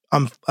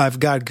 I've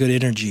got good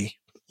energy,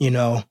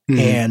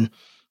 and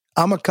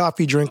I'm a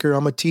coffee drinker.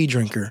 I'm a tea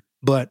drinker,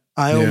 but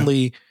I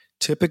only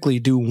typically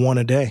do one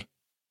a day.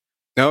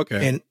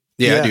 Okay. And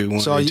I do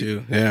one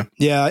too. Yeah.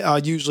 Yeah. I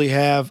usually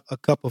have a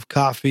cup of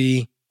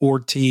coffee or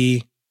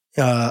tea,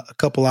 a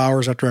couple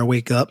hours after I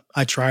wake up.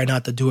 I try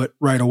not to do it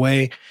right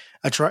away.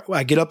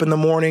 I get up in the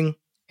morning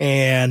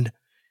and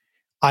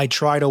I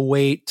try to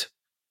wait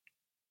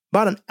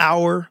about an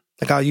hour.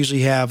 Like I'll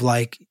usually have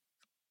like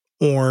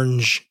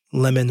orange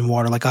lemon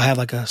water. Like I'll have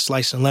like a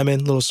slice of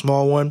lemon, little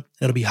small one.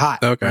 It'll be hot,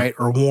 right?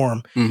 Or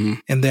warm. Mm-hmm.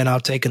 And then I'll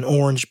take an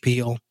orange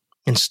peel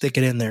and stick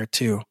it in there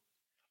too.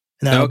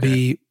 And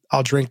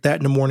I'll drink that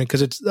in the morning,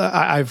 because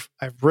I've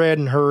read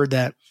and heard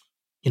that,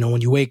 when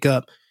you wake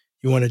up,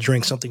 you want to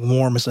drink something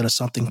warm instead of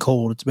something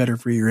cold. It's better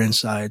for your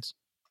insides.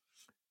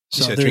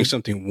 So you said drink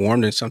something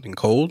warm than something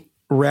cold?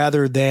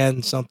 Rather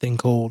than something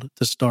cold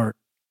to start.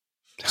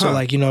 Huh. So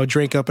like,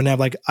 drink up and have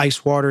like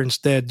ice water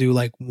instead. Do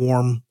like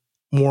warm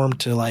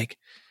to like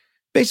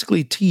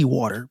basically tea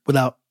water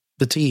without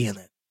the tea in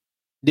it.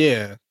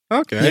 Yeah.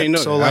 Okay. I didn't know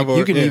so that. Like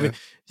you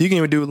can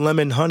even do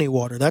lemon honey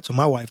water. That's what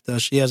my wife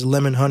does. She has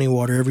lemon honey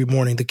water every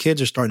morning. The kids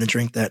are starting to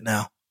drink that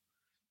now.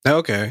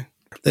 Okay.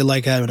 They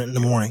like having it in the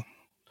morning.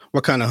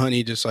 What kind of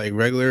honey? Just like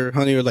regular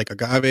honey, or like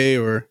agave,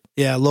 or?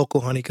 Yeah,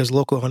 local honey, because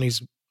local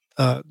honey's,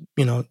 the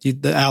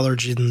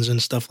allergens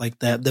and stuff like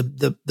that.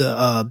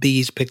 The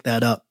bees pick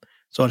that up,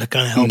 so it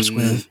kind of helps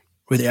with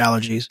the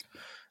allergies.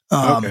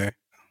 Okay.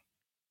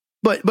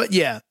 But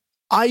yeah,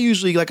 I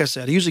usually, like I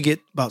said,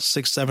 get about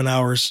 6-7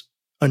 hours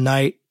a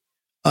night.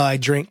 I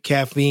drink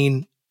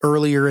caffeine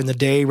earlier in the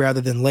day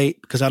rather than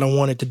late, because I don't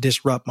want it to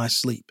disrupt my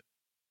sleep.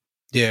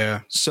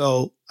 Yeah.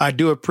 So I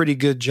do a pretty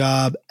good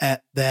job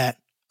at that.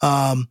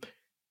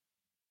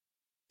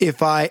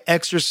 If I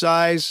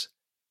exercise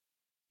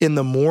in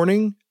the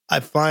morning, I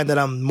find that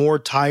I'm more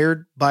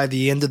tired by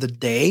the end of the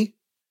day.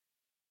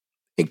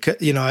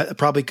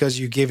 Probably because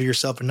you give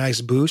yourself a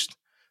nice boost.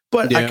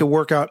 but I Yeah. could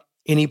work out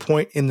any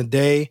point in the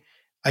day.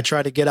 I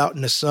try to get out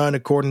in the sun,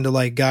 according to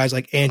like guys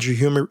like Andrew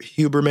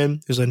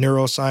Huberman, who's a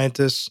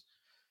neuroscientist.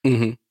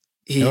 Hmm.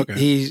 Okay.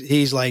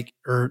 He's like,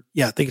 or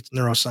yeah, I think it's a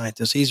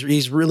neuroscientist.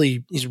 He's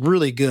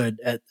really good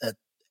at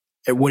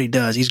what he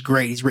does. He's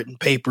great. He's written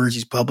papers.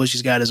 He's published.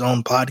 He's got his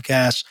own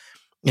podcast,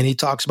 and he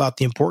talks about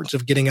the importance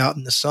of getting out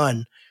in the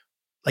sun,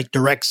 like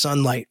direct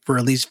sunlight, for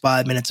at least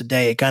 5 minutes a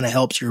day. It kind of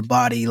helps your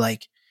body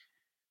like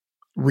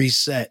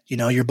reset. You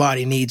know, your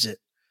body needs it.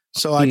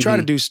 So I try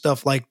to do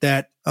stuff like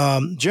that.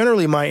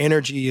 Generally, my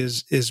energy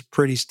is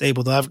pretty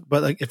stable.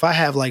 But like if I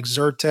have like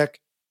Zyrtec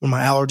when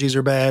my allergies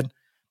are bad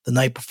the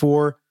night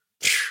before,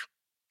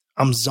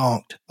 I'm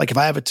zonked. Like if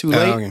I have it too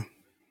late, Okay.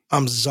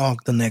 I'm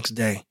zonked the next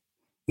day.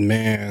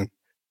 Man.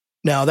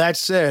 Now that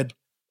said,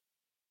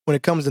 when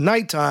it comes to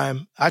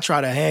nighttime, I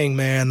try to hang,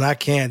 man. I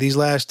can't. These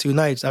last 2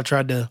 nights, I've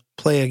tried to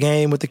play a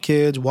game with the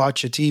kids,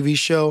 watch a TV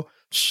show.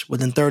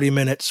 Within 30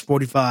 minutes,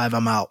 45,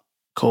 I'm out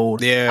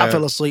cold. Yeah. I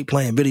fell asleep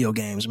playing video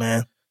games,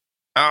 man.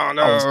 Oh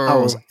no.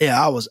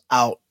 I was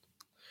out.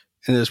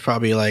 And there's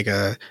probably like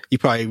you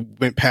probably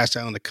went past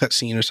out on the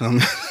cutscene or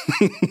something.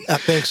 I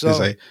think so. It's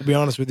like, to be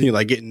honest with you, you're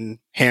like getting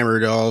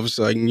hammered all of a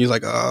sudden. You're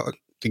like, oh,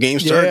 the game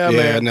started. Yeah,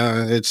 Yeah, man.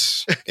 no,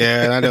 it's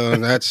I know.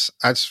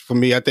 That's for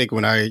me. I think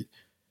when I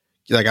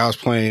was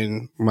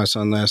playing with my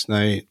son last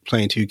night,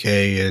 playing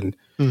 2K, and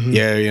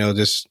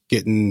just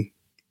getting,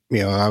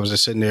 I was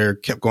just sitting there,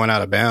 kept going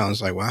out of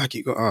bounds. Like, well, I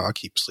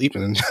keep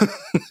sleeping and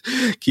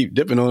keep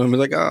dipping on him. He's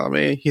like, oh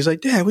man, he's like,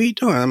 Dad, what are you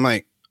doing? I'm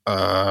like,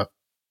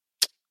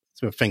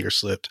 my finger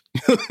slipped.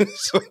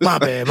 So, my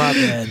bad.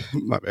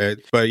 my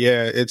bad. But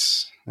yeah,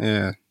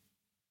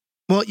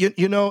 Well,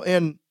 you know,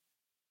 and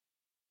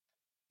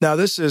now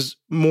this is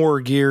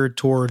more geared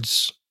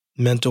towards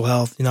mental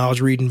health. I was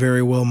reading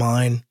Very Well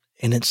Mine,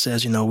 and it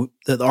says,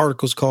 the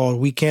article's called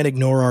 "We Can't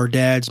Ignore Our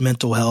Dad's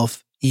Mental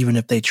Health, Even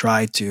If They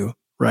Try to,"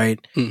 right?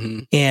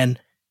 Mm-hmm. And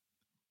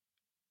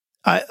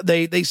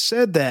they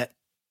said that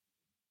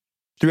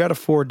 3 out of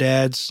 4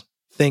 dads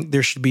think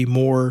there should be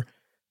more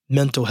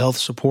mental health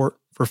support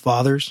for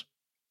fathers.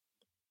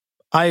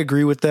 I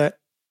agree with that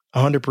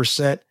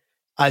 100%.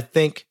 I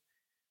think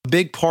a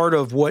big part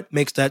of what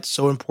makes that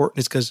so important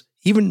is because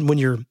even when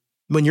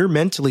you're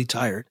mentally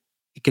tired,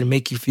 it can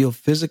make you feel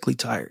physically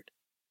tired.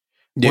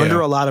 Yeah. We're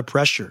under a lot of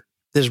pressure.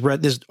 This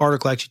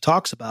article actually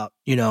talks about,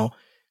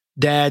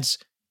 dads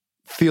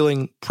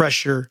feeling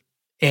pressure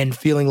and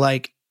feeling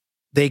like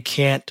they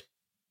can't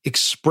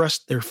express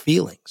their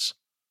feelings.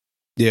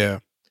 Yeah.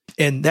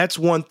 And that's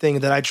one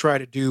thing that I try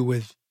to do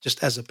with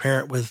just as a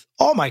parent with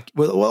all my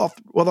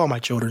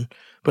children.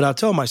 But I'll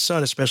tell my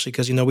son, especially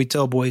because, we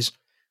tell boys,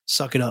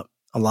 suck it up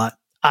a lot.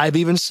 I've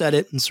even said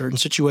it in certain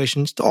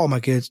situations to all my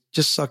kids,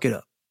 just suck it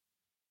up.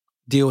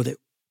 Deal with it.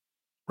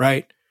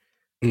 Right?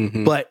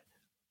 Mm-hmm. But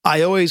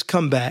I always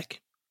come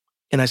back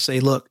and I say,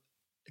 look,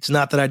 it's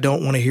not that I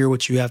don't want to hear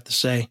what you have to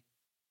say.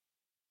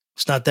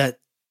 It's not that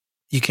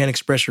you can't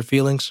express your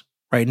feelings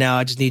right now.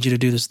 I just need you to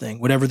do this thing,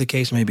 whatever the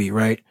case may be,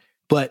 right?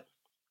 But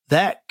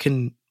that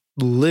can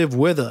live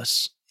with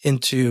us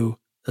into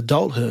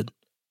adulthood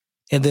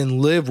and then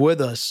live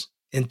with us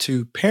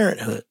into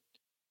parenthood.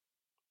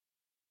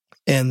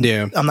 And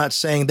I'm not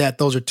saying that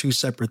those are 2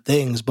 separate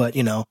things, but,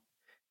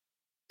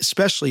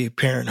 especially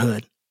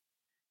parenthood,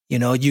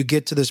 you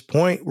get to this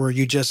point where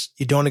you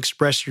don't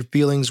express your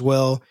feelings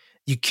well.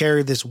 You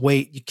carry this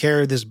weight, you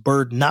carry this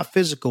burden, not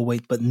physical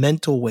weight, but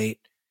mental weight,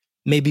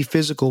 maybe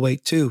physical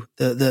weight too.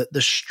 The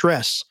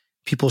stress,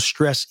 people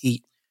stress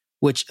eat,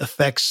 which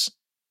affects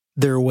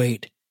their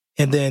weight.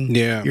 And then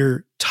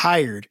you're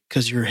tired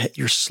because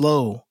you're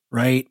slow,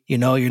 right? You're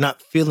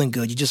not feeling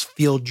good. You just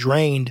feel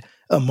drained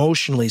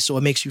emotionally. So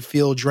it makes you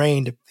feel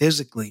drained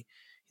physically.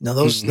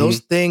 Those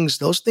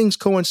things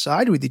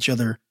coincide with each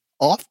other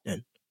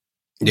often.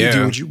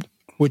 Yeah.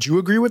 Would you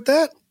agree with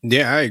that?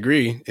 Yeah, I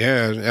agree.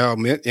 Yeah.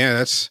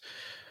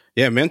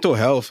 Mental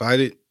health.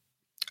 I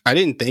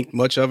didn't think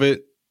much of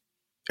it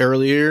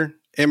earlier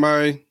in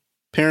my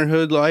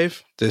parenthood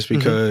life, just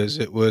because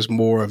it was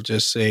more of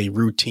just a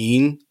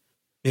routine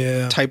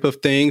type of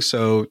thing.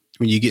 So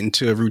when you get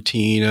into a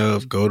routine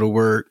of go to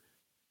work,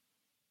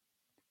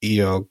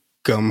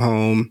 come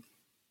home,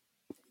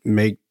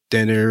 make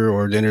dinner,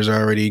 or dinner's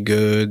already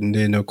good, and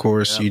then of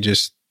course you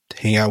just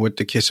hang out with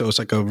the kids. So it's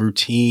like a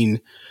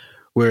routine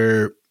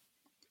where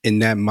in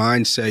that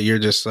mindset, you're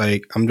just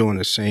like, I'm doing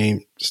the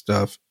same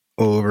stuff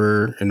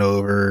over and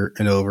over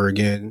and over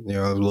again,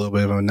 a little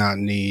bit of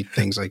monotony,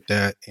 things like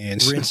that.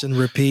 And rinse and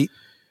repeat.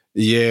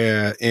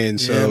 Yeah. And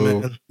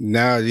so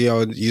now,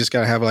 you just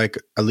got to have like,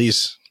 at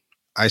least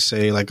I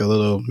say like a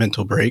little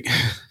mental break.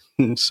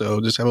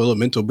 So just have a little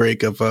mental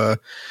break of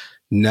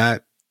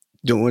not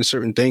doing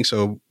certain things.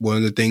 So one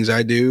of the things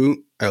I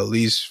do, at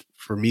least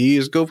for me,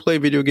 is go play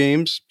video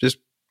games. Just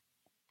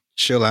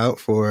chill out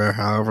for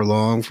however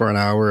long, for an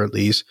hour at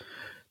least,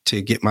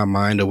 to get my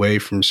mind away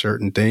from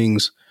certain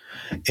things.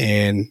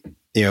 And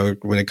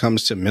when it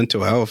comes to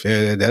mental health,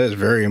 that is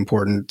very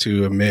important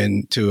to a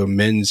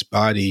men's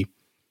body.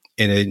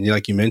 And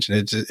like you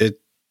mentioned,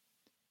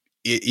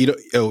 you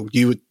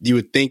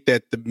would think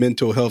that the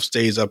mental health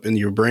stays up in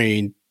your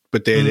brain,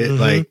 but then it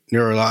like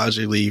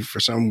neurologically for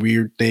some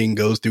weird thing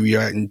goes through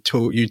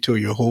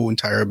your whole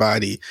entire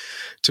body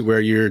to where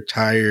you're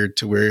tired,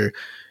 to where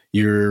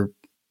you're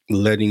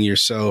letting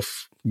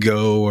yourself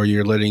go, or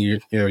you're letting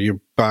your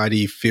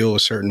body feel a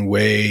certain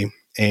way.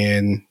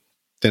 And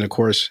then of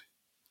course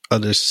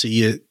others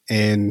see it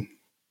and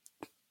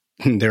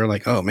they're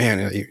like, oh man,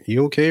 are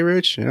you okay,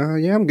 Rich?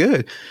 Yeah, I'm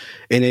good.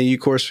 And then you, of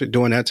course,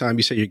 during that time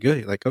you say you're good.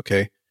 You're like,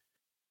 okay,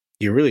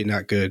 you're really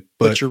not good,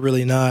 but you're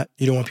really not.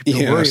 You don't want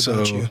people to worry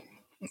about you.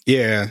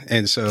 Yeah.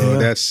 And so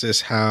that's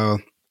just how,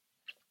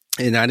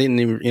 and I didn't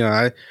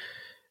even,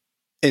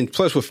 and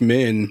plus with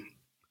men,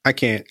 I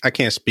can't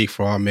speak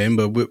for all men,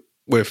 but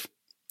with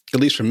at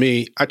least for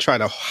me, I try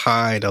to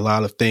hide a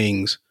lot of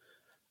things,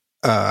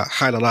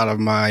 hide a lot of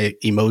my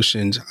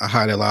emotions, I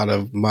hide a lot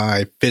of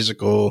my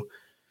physical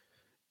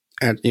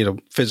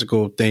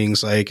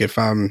things. Like if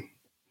I'm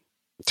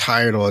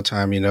tired all the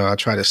time, I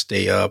try to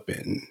stay up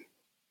and,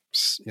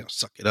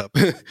 suck it up.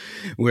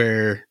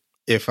 Where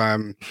if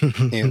I'm,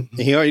 you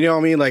know what I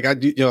mean? Like I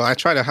do, I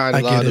try to hide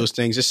a lot of those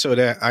things just so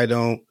that I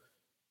don't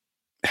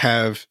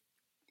have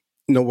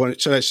no one,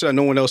 so that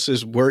no one else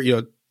is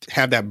worried,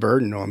 have that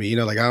burden on me.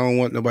 Like I don't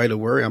want nobody to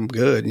worry. I'm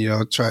good.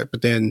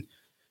 But then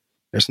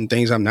there's some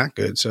things I'm not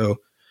good. So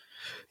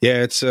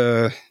yeah, it's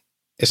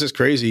just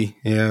crazy.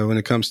 When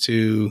it comes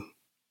to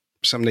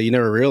something that you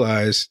never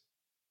realize,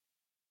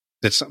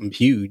 that's something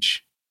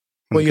huge.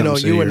 Well,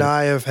 you and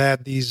I have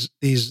had these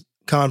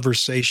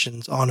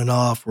conversations on and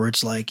off where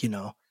it's like,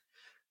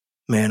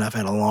 man, I've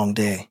had a long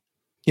day.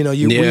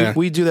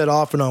 We do that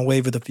often on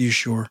Wave of the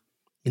Future.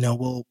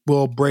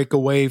 We'll break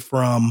away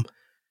from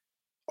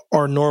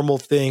our normal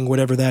thing,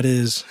 whatever that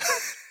is.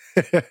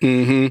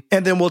 And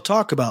then we'll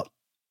talk about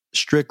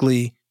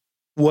strictly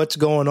what's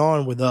going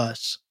on with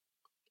us.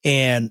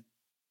 And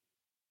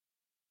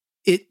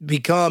it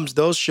becomes,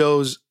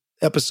 those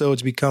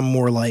episodes become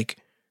more like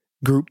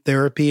group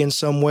therapy in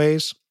some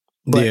ways,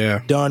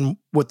 but done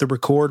with the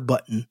record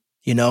button,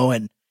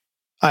 and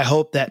I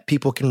hope that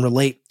people can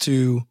relate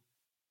to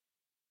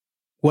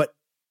what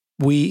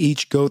we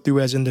each go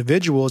through as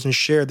individuals and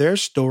share their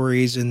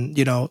stories and,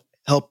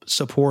 help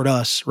support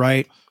us,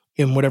 right,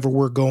 in whatever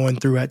we're going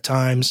through at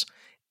times.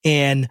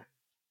 And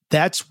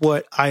that's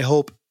what I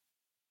hope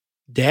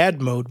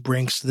Dad Mode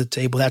brings to the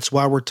table. That's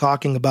why we're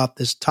talking about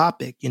this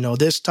topic.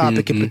 This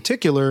topic in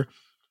particular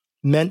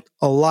meant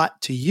a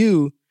lot to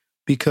you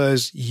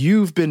because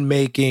you've been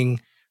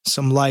making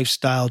some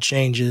lifestyle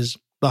changes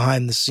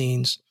behind the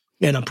scenes.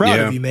 And I'm proud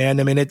of you, man.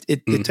 I mean,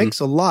 it takes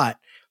a lot.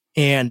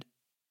 And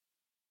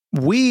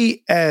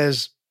we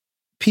as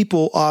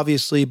people,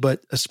 obviously,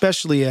 but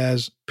especially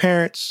as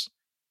parents,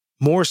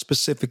 more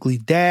specifically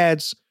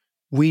dads,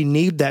 we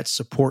need that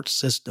support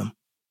system.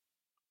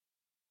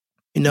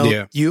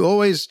 You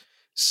always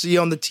see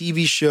on the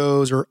TV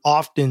shows, or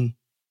often,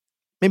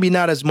 maybe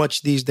not as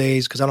much these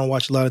days because I don't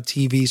watch a lot of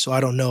TV, so I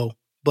don't know.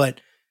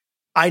 But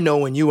I know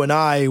when you and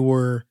I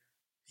were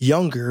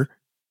younger,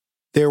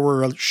 there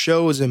were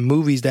shows and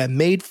movies that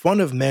made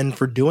fun of men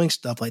for doing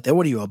stuff like that.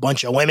 What are you, a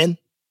bunch of women?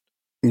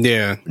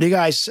 Yeah. What are you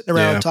guys sitting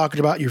around talking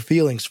about your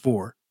feelings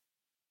for?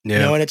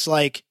 Yeah. And it's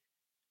like,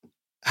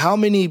 how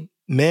many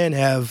men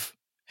have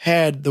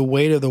had the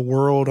weight of the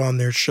world on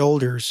their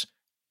shoulders,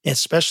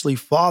 especially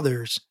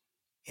fathers,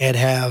 and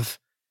have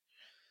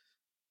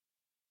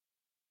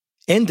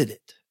ended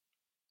it?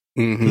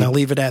 And I'll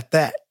leave it at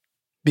that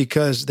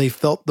because they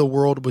felt the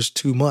world was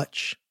too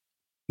much.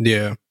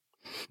 Yeah.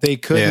 They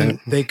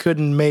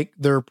couldn't make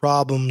their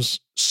problems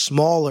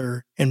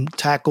smaller and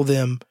tackle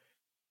them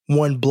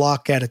one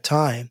block at a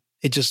time.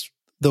 It just,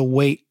 the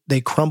weight,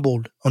 they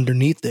crumbled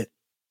underneath it,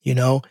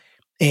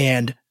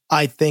 And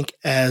I think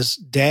as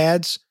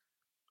dads,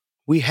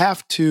 we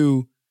have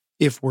to,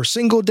 if we're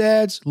single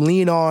dads,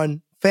 lean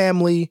on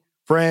family,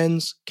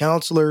 friends,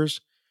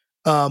 counselors.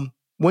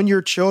 When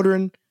your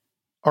children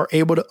are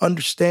able to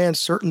understand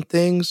certain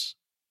things,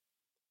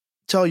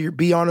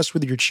 be honest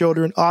with your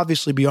children.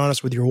 Obviously, be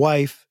honest with your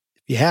wife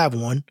if you have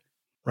one,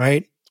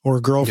 right? Or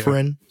a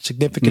girlfriend,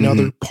 significant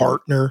other,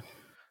 partner,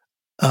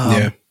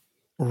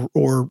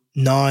 or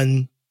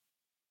non-title.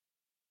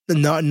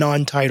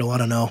 I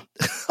don't know,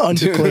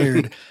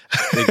 undeclared.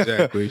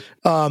 Exactly.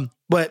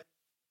 But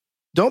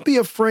don't be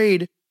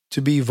afraid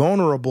to be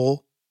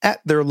vulnerable at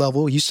their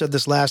level. You said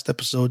this last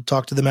episode,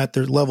 talk to them at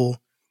their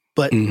level,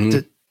 but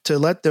to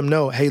let them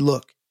know, hey,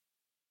 look,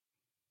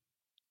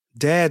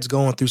 Dad's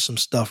going through some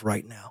stuff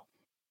right now.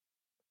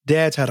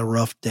 Dad's had a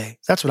rough day.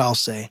 That's what I'll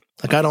say.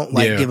 Like, I don't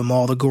give him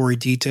all the gory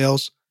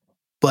details,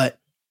 but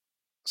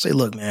say,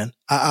 look, man,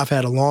 I've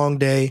had a long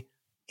day,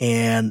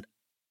 and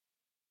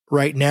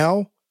right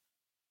now,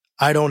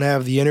 I don't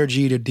have the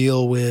energy to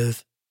deal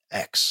with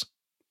X.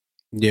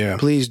 Yeah.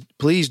 Please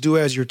do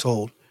as you're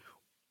told.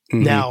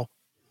 Now,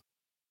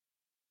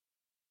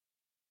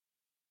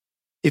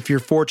 if you're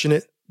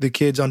fortunate, the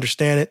kids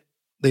understand it.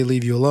 They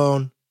leave you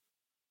alone.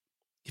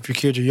 If your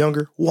kids are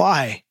younger,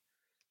 why?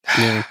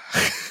 Yeah.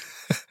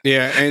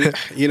 Yeah, and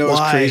you know it's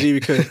Why? crazy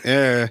because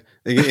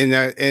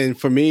and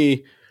for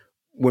me,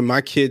 when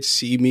my kids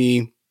see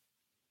me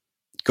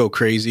go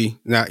crazy,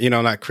 not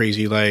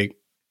crazy like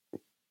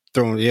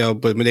throwing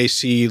but when they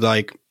see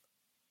like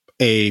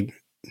a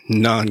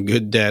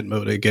non-good dad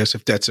mode, I guess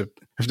if that's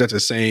a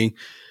saying,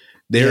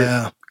 they're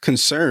Yeah.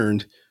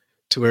 concerned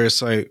to where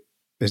it's like,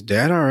 is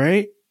dad all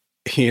right?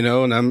 And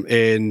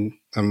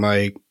I'm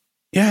like,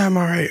 yeah, I'm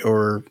all right.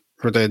 Or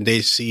then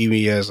they see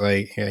me as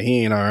like, yeah,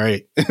 he ain't all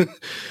right.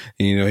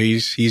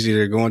 He's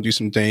either going through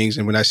some things.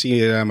 And when I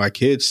see my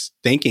kids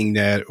thinking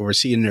that or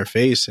see it in their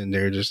face and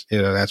they're just,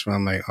 that's when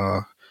I'm like,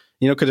 oh,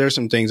 because there's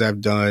some things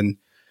I've done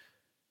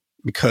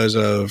because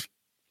of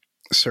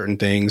certain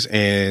things.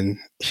 And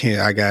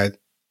I got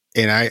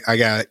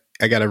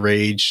a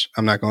rage.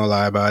 I'm not going to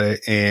lie about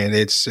it. And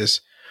it's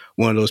just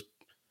one of those,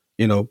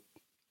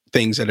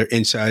 things that are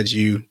inside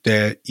you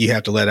that you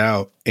have to let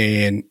out,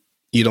 and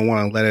you don't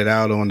want to let it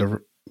out on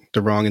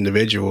the wrong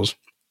individuals.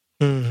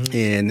 Mm-hmm.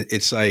 And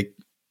it's like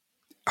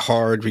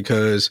hard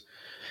because,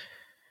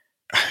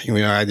 I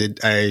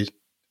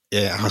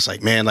was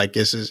like, man, like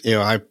this is,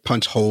 I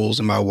punched holes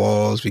in my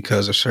walls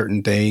because of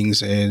certain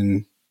things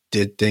and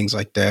did things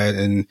like that.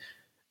 And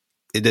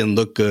it didn't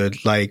look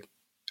good. Like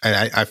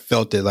I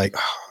felt it like,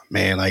 oh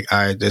man, like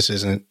this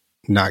isn't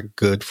not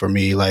good for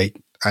me. Like,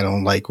 I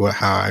don't like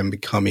how I'm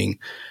becoming.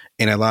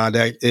 And a lot of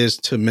that is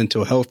to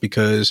mental health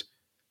because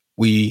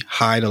we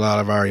hide a lot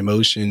of our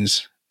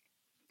emotions.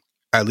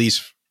 At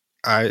least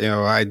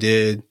I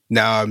did.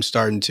 Now I'm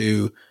starting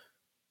to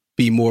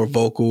be more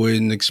vocal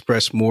and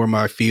express more of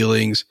my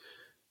feelings,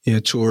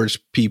 towards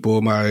people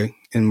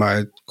in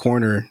my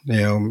corner,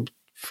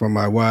 from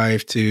my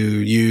wife to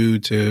you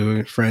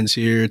to friends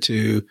here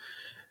to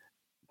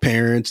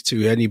parents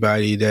to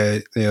anybody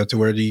that, to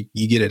where you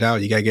get it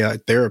out. You got to get a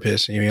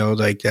therapist.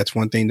 Like that's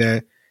one thing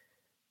that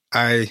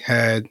I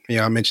had,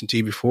 I mentioned to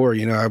you before,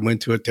 I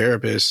went to a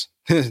therapist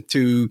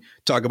to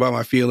talk about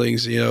my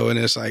feelings, and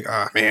it's like,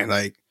 oh man,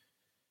 like,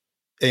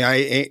 and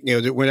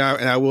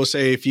I will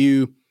say, if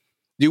you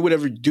do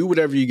whatever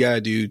you got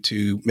to do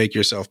to make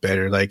yourself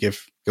better. Like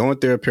if going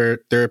to a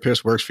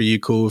therapist works for you,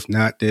 cool. If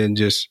not, then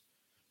just,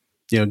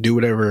 do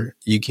whatever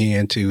you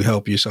can to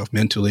help yourself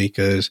mentally.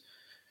 Cause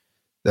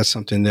that's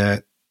something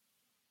that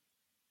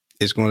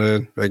is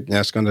going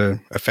to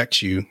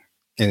affect you,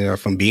 and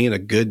from being a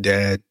good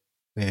dad.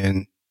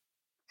 And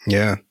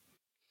yeah.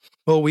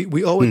 Well,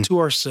 we owe it to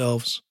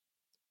ourselves.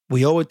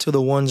 We owe it to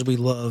the ones we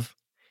love.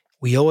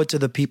 We owe it to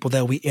the people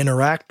that we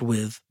interact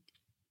with.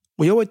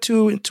 We owe it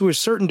to a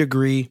certain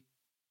degree,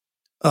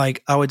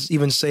 like I would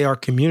even say our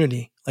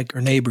community, like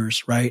our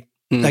neighbors, right?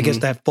 Mm-hmm. I guess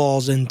that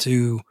falls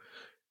into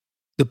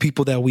the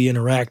people that we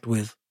interact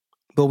with.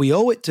 But we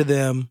owe it to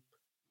them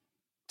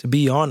to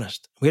be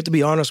honest. We have to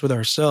be honest with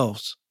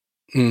ourselves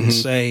and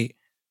say,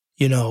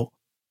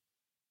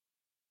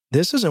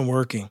 this isn't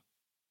working.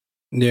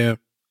 Yeah.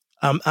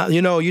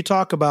 You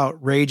talk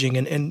about raging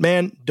and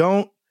man,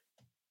 don't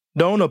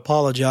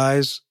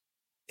apologize.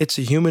 It's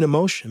a human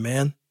emotion,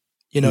 man.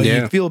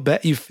 You feel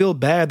bad. You feel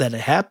bad that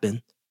it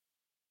happened,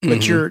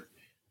 but you're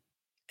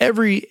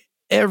every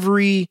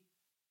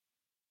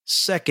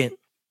second,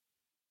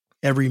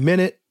 every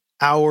minute,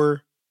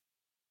 hour,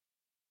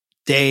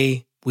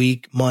 day,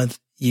 week, month,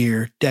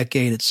 year,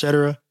 decade,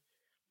 etc.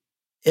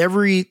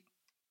 Every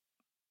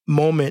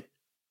moment,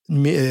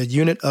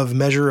 unit of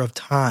measure of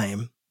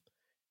time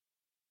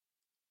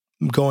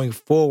going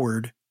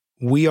forward,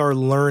 we are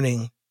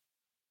learning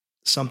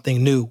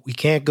something new. We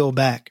can't go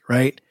back,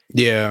 right?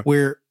 Yeah.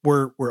 We're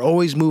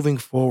always moving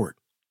forward.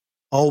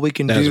 All we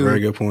can That's do a very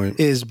good point.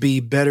 is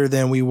be better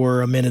than we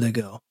were a minute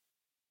ago.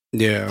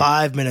 Yeah.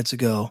 5 minutes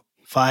ago,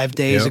 5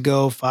 days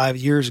ago, 5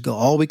 years ago.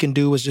 All we can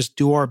do is just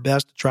do our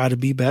best to try to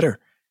be better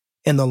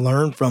and to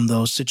learn from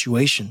those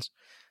situations.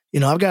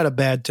 I've got a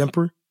bad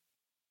temper.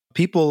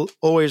 People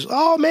always,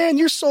 oh man,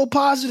 you're so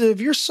positive.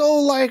 You're so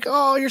like,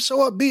 oh, you're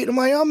so upbeat. I'm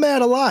like, I'm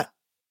mad a lot.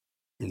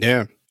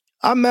 Yeah.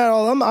 I'm mad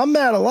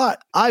a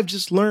lot. I've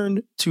just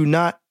learned to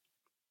not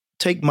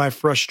take my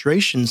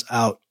frustrations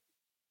out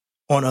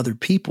on other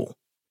people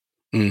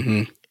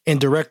and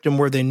direct them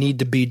where they need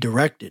to be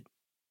directed.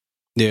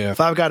 Yeah.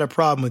 If I've got a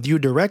problem with you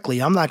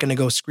directly, I'm not going to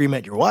go scream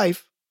at your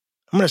wife.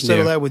 I'm going to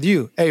settle that with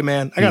you. Hey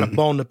man, I got a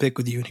bone to pick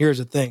with you. And here's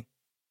the thing.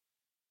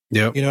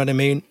 Yep. You know what I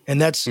mean? And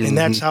that's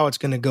how it's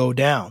going to go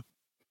down.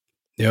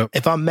 Yep.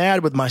 If I'm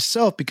mad with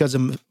myself because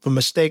of a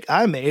mistake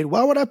I made,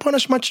 why would I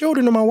punish my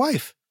children or my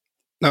wife?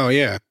 Oh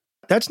yeah.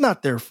 That's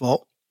not their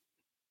fault.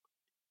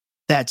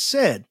 That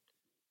said,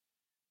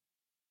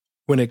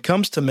 when it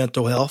comes to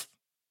mental health,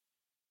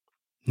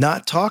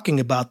 not talking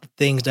about the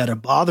things that are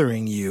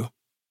bothering you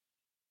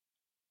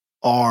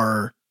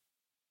are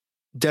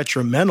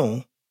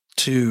detrimental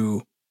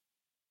to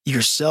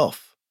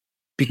yourself,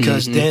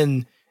 because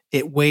then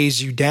it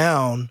weighs you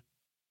down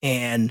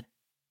and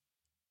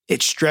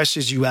it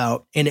stresses you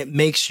out and it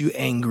makes you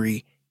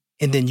angry,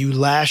 and then you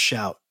lash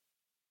out,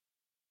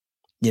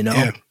 and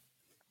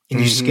you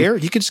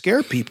can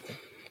scare people.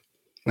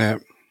 Yeah.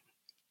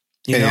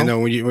 You And I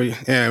know?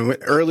 know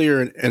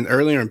earlier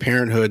in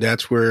parenthood,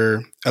 that's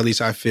where at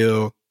least I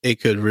feel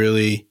it could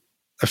really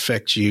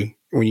affect you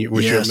with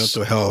your Yes.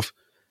 mental health.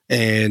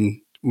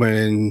 And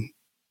when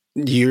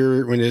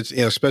it's,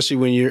 especially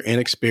when you're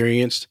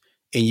inexperienced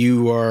and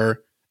you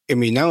are, I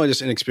mean, not only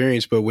just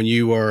inexperienced, but when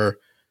you are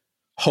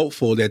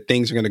hopeful that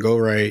things are going to go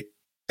right,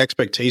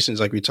 expectations,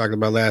 like we talked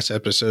about last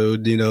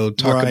episode,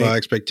 talk Right.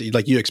 about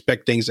like you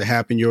expect things to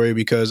happen your way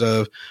because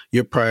of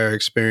your prior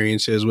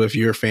experiences with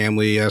your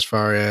family, as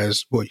far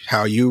as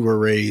how you were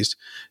raised,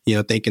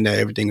 thinking that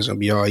everything's going to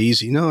be all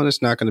easy. No,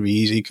 it's not going to be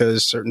easy,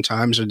 because certain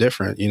times are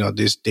different.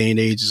 This day and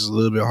age is a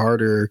little bit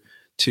harder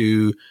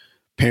to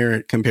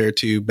parent compared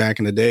to back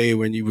in the day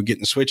when you were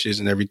getting switches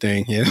and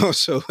everything,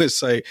 so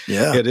it's like,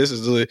 Yeah. this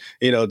is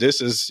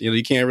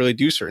you can't really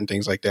do certain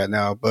things like that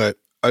now. But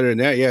other than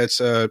that,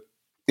 it's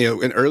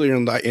and earlier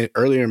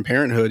in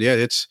parenthood,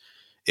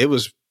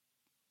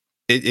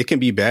 it can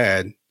be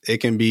bad. It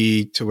can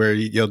be to where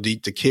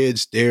the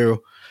kids, they'll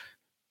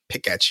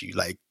pick at you,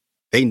 like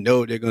they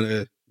know they're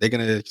gonna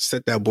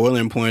set that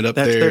boiling point up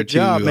That's there their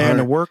job, man,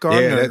 to work our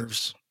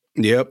nerves.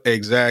 Yep,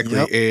 exactly.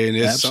 Yep, And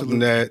it's absolutely. something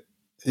that,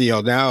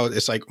 now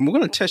it's like, we're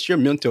going to test your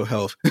mental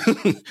health.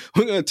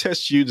 We're going to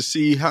test you to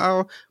see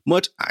how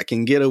much I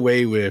can get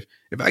away with.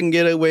 If I can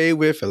get away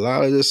with a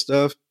lot of this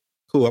stuff,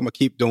 cool, I'm going to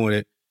keep doing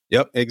it.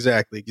 Yep,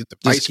 exactly. Get the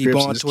fight Just keep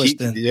scripts on and just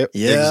twisting. yep,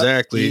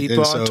 exactly. Keep And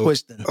on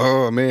twisting.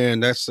 oh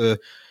man, that's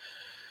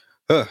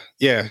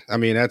yeah. I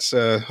mean, that's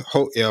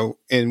and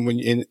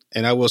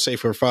I will say,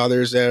 for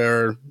fathers that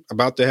are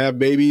about to have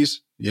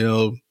babies,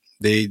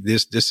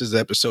 this is the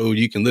episode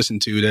you can listen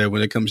to, that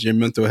when it comes to your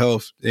mental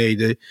health,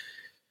 we're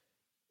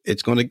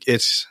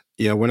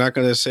not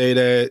going to say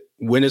that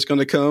when it's going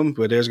to come,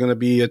 but there's going to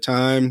be a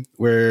time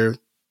where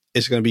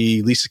it's going to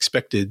be least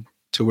expected,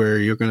 to where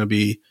you're going to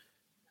be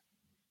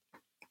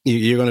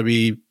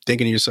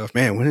thinking to yourself,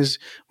 man,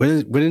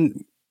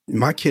 when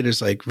my kid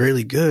is like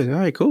really good. All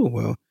right, cool.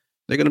 Well,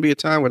 there's going to be a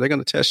time where they're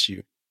going to test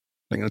you.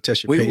 They're going to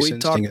test your patience. We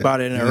talked about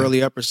it in an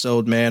early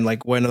episode, man,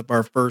 like one of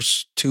our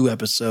first 2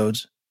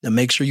 episodes. Now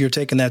make sure you're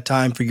taking that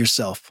time for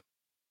yourself.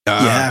 You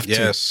have to.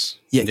 Yes.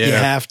 You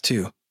have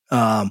to.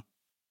 And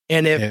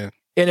if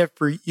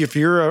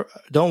you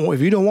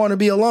don't want to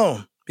be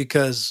alone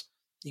because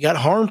you got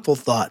harmful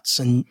thoughts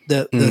and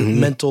the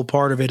mental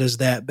part of it is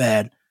that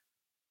bad,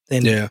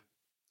 then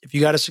if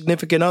you got a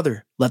significant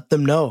other, let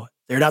them know.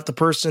 They're not the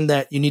person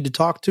that you need to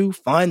talk to.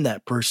 Find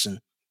that person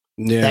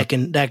that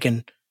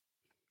can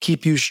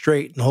keep you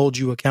straight and hold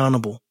you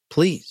accountable.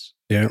 Please.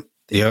 Yeah.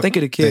 Think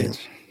of the kids.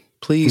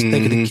 Please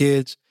think of the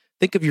kids.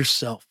 Think of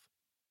yourself.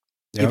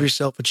 Give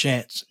yourself a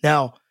chance.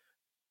 Now,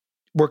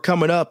 we're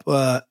coming up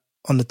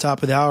on the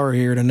top of the hour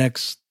here, the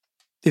next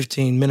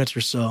 15 minutes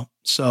or so.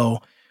 So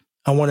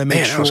I want to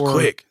make sure. That was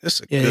quick.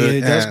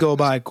 It does go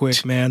by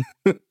quick, man.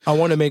 I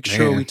want to make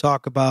sure we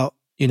talk about,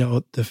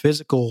 the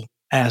physical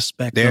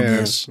aspect of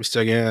this. That's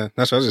what I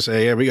was going to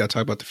say. Yeah, we got to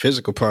talk about the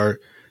physical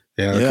part.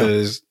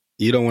 Because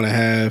you don't want to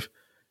have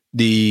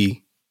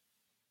when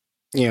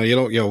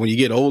you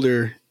get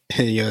older,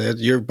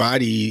 your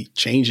body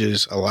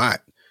changes a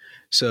lot.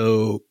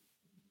 So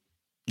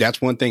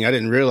that's one thing I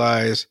didn't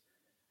realize,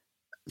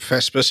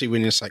 especially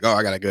when it's like, oh,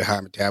 I got a good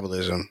high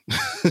metabolism.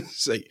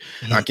 It's like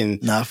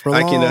Not for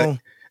long.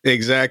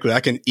 Exactly. I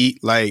can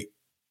eat like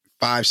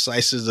 5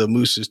 slices of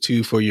Moose's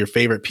 2 for your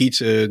favorite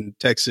pizza in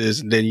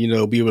Texas, and then,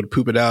 be able to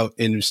poop it out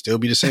and still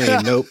be the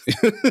same. Nope.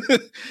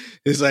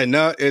 It's like,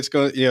 no, it's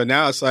going to,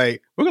 now it's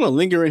like, we're going to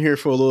linger in here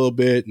for a little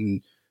bit,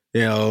 and,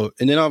 and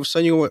then all of a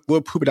sudden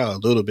we'll poop it out a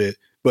little bit.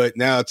 But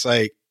now it's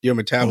like your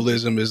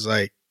metabolism is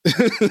like,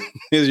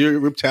 your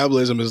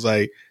metabolism is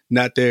like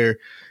not there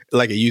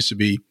like it used to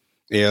be.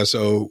 Yeah.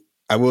 So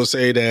I will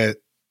say that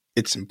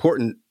it's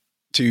important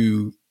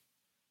to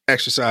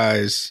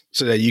exercise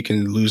so that you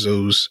can lose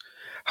those,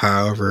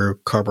 however,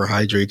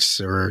 carbohydrates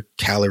or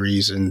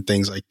calories and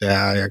things like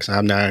that.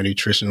 I'm not a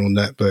nutritional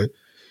nut, but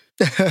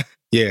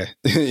yeah,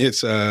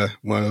 it's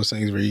one of those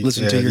things where you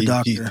listen to your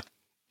doctor.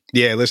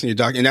 Listen to your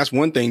doctor. And that's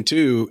one thing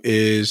too,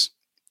 is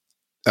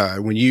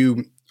when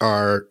you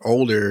are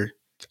older,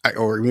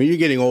 or when you're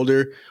getting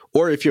older,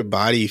 or if your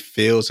body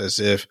feels as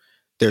if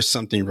there's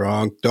something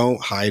wrong,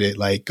 don't hide it.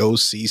 Like, go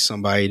see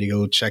somebody to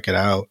go check it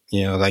out.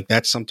 Like,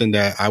 that's something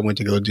that I went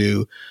to go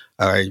do.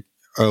 I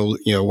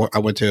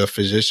went to a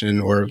physician,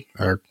 or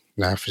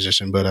not a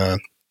physician, but a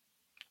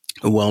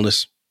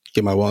wellness,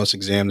 get my wellness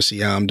exam to see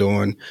how I'm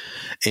doing.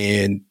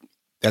 And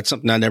that's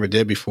something I never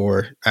did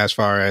before, as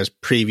far as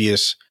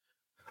previous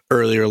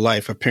earlier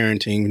life of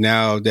parenting.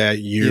 Now that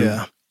you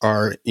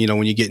are,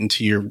 when you get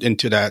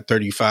into that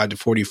 35 to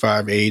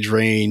 45 age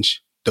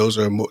range, those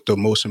are the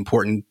most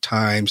important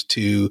times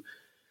to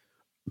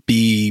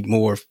be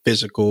more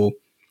physical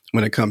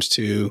when it comes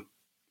to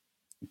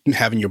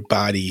having your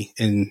body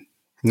in,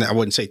 I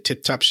wouldn't say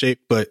tip-top shape,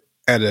 but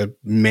at a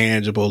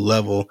manageable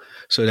level,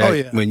 so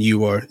that when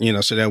you are,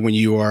 when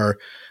you are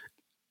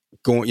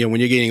going, when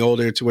you're getting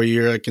older to where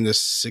you're like in the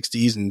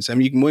 60s and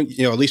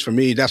 70s, at least for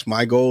me, that's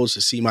my goal, is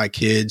to see my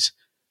kids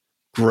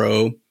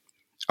grow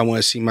I want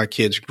to see my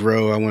kids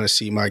grow. I want to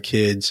see my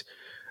kids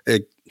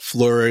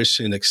flourish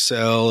and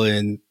excel.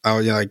 And I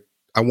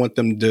want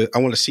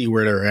to see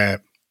where they're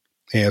at.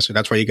 Yeah. So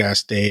that's why you got to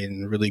stay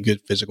in really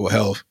good physical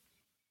health.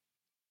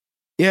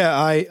 Yeah.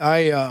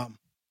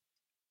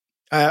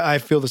 I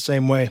feel the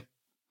same way.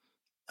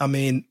 I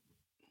mean,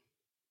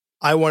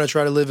 I want to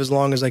try to live as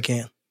long as I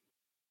can.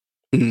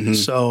 Mm-hmm.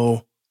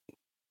 So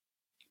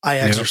I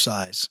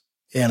exercise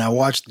and I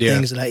watch the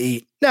things that I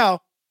eat.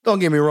 Now, don't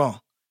get me wrong.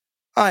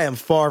 I am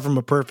far from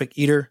a perfect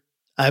eater,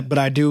 but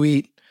I do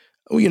eat,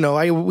 we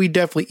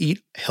definitely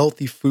eat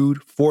healthy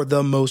food for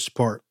the most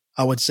part.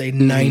 I would say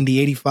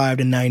 85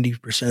 to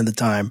 90% of the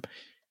time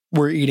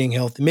we're eating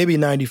healthy, maybe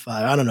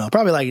 95. I don't know,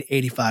 probably like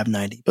 85,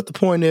 90. But the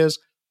point is,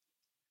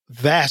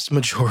 vast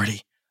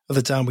majority of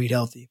the time we eat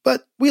healthy.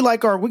 But we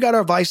got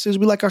our vices.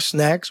 We like our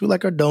snacks. We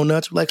like our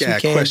donuts. We like some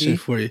candy. I got a question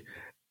for you.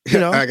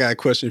 I got a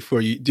question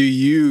for you. Do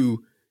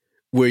you,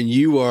 when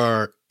you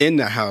are in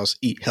the house,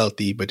 eat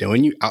healthy, but then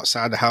when you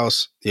outside the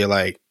house, you're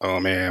like, oh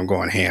man, I'm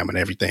going ham and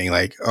everything.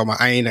 Like,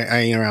 I ain't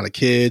around the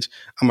kids.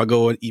 I'm gonna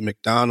go and eat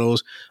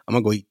McDonald's. I'm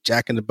gonna go eat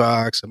Jack in the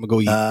Box. I'm gonna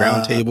go eat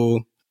Round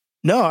Table.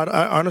 No,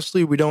 I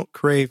honestly, we don't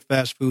crave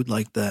fast food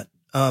like that.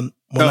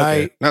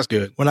 That's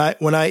good. When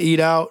I eat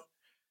out,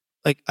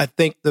 like I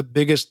think the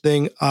biggest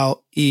thing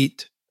I'll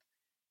eat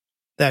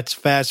that's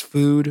fast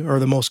food or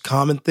the most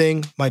common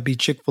thing might be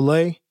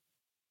Chick-fil-A.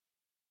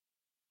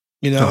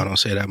 No, don't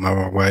say that.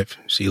 My wife,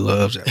 she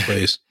loves that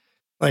place.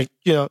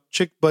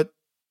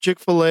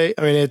 Chick-fil-A,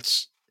 I mean,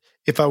 it's,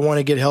 if I want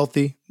to get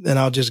healthy, then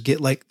I'll just get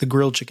like the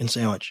grilled chicken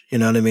sandwich. You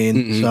know what I mean?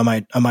 Mm-hmm.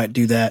 So I might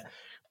do that.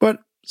 But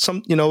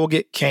we'll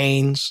get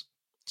Cane's,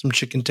 some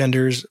chicken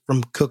tenders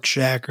from Cook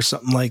Shack or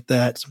something like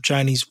that, some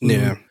Chinese food.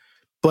 Yeah.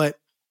 But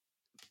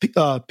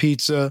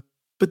pizza.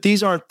 But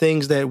these aren't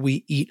things that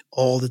we eat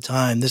all the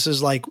time. This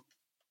is like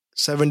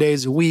 7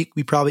 days a week.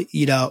 We probably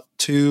eat out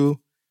 2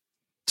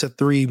 to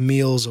 3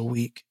 meals a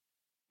week.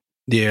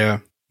 Yeah.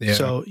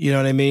 So, you know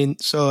what I mean?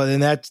 So then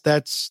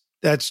that's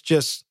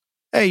just,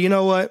 hey, you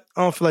know what?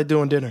 I don't feel like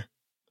doing dinner.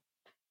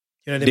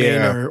 You know what I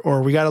mean?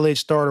 Or we got a late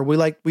start, or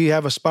we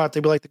have a spot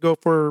that we like to go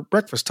for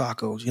breakfast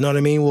tacos. You know what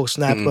I mean? We'll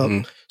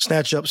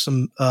snatch up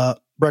some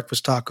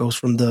breakfast tacos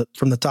from the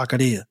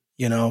taqueria,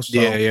 So,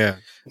 yeah.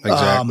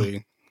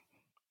 Exactly.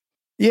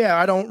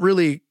 I don't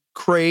really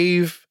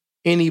crave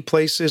any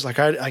places. Like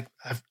I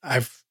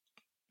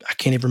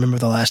can't even remember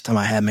the last time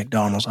I had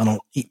McDonald's. I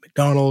don't eat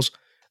McDonald's.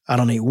 I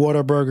don't eat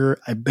Whataburger.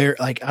 I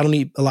don't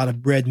eat a lot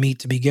of red meat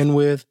to begin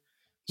with.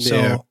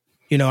 So,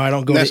 I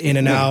don't go to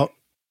In-N-Out.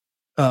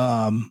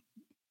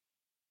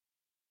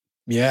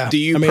 Do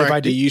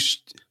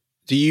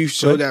you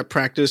show that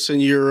practice in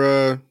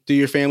your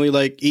family,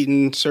 like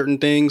eating certain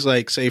things?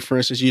 Like, say, for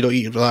instance, you don't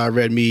eat a lot of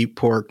red meat,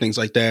 pork, things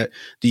like that.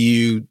 Do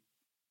you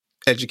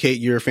educate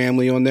your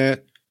family on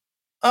that?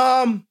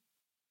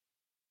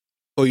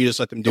 Or you just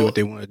let them do what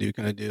they want to do,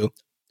 kind of deal?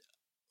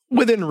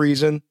 Within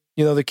reason.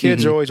 The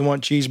kids always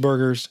want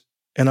cheeseburgers.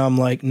 And I'm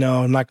like,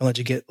 no, I'm not going to let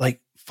you get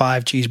like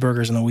 5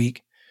 cheeseburgers in a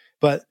week.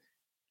 But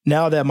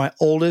now that my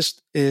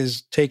oldest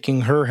is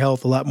taking her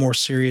health a lot more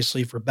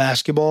seriously for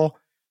basketball,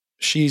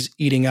 she's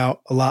eating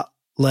out a lot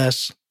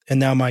less. And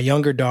now my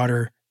younger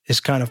daughter is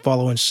kind of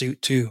following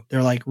suit too.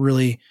 They're like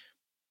really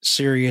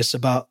serious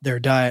about their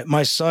diet.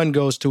 My son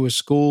goes to a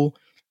school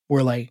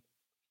where like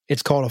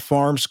it's called a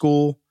farm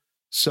school.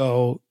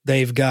 So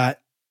they've got,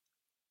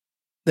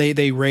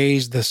 they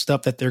raise the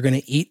stuff that they're going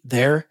to eat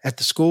there at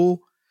the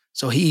school.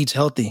 So he eats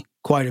healthy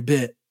quite a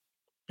bit.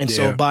 And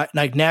so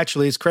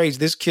naturally it's crazy.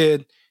 This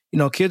kid,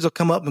 kids will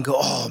come up and go,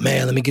 oh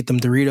man, let me get them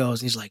Doritos.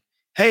 And he's like,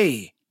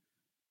 hey,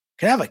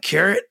 can I have a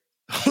carrot?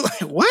 I'm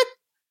like, what?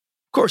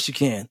 Of course you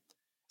can.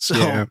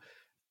 So,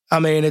 I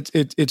mean,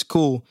 it's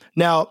cool.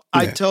 Now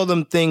I tell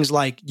them things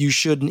like you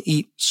shouldn't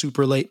eat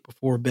super late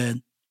before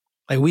bed.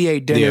 Like we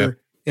ate dinner,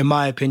 in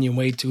my opinion,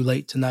 way too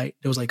late tonight.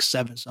 It was like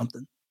 7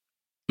 something.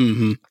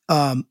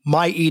 Mm-hmm.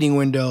 My eating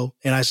window,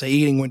 and I say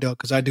eating window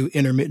because I do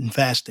intermittent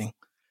fasting.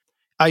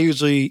 I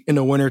usually, in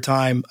the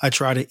wintertime, I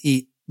try to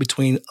eat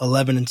between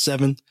 11 and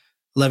 7,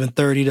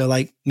 11:30 to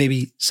like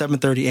maybe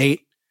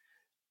 7:38.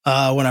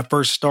 When I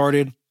first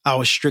started, I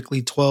was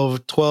strictly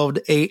 12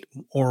 to 8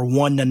 or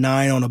 1 to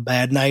 9 on a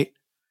bad night.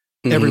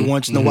 Every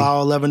once in a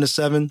while, 11 to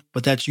 7,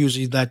 but that's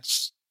usually that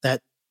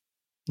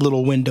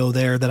little window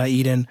there that I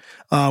eat in.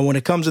 When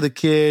it comes to the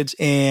kids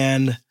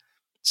and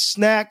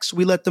snacks,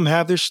 we let them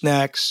have their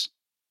snacks.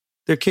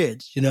 They're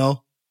kids,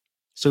 So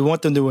we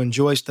want them to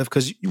enjoy stuff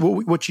because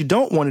what you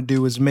don't want to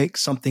do is make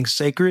something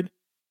sacred,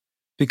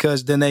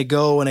 because then they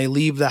go and they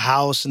leave the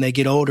house and they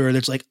get older and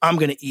it's like, I'm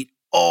going to eat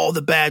all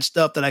the bad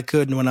stuff that I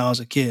couldn't when I was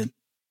a kid.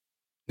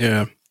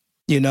 Yeah.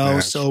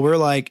 So we're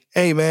like,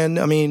 hey man,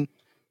 I mean,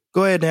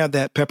 go ahead and have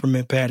that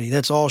peppermint patty.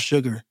 That's all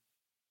sugar.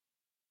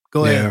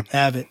 Go ahead,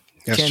 have it.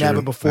 You can't have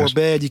it before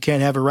bed. You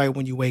can't have it right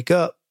when you wake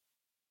up.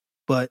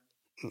 But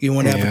you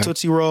want to have a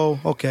Tootsie Roll?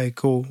 Okay,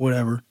 cool,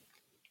 whatever.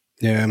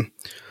 Yeah.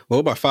 Well,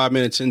 about 5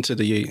 minutes into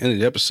the end of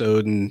the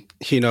episode, and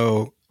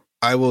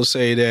I will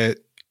say that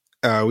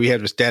we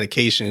had this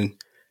dedication,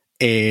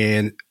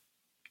 and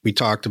we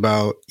talked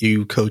about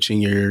you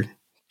coaching your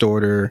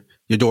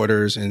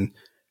daughters, and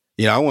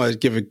I want to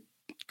give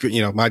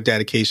my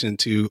dedication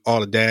to all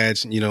the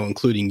dads,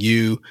 including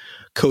you,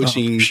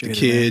 coaching the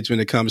kids when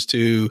it comes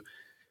to,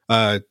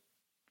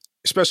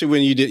 especially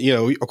when you did,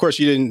 of course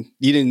you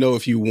didn't know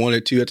if you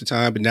wanted to at the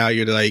time, but now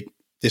you're like,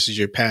 this is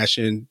your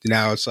passion.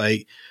 Now it's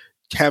like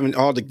having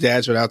all the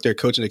dads that are out there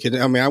coaching the kids.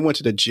 I mean, I went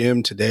to the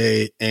gym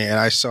today and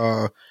I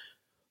saw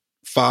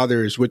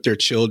fathers with their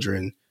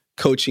children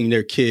coaching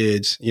their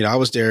kids. I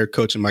was there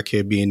coaching my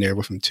kid, being there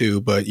with him too,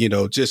 but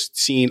just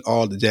seeing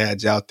all the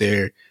dads out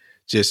there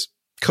just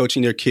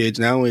coaching their kids,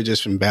 not only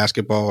just in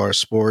basketball or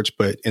sports,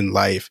 but in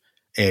life.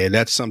 And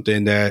that's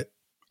something that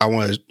I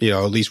want to,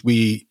 at least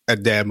we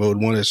at Dad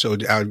Mode want to show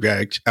our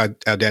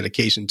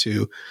dedication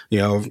to,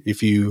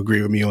 if you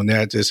agree with me on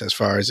that, just as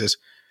far as just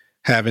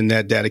having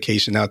that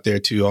dedication out there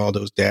to all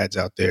those dads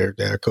out there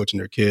that are coaching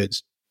their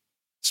kids.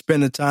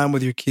 Spending time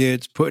with your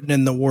kids, putting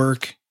in the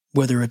work,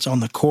 whether it's on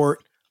the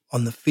court,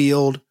 on the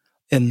field,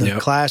 in the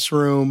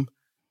classroom,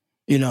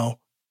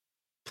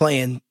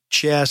 playing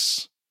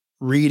chess,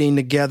 reading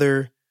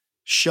together,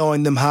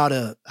 showing them how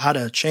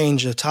to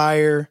change a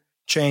tire,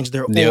 change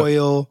their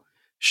oil,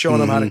 showing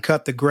them how to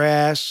cut the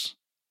grass,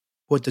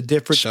 what the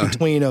difference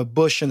between a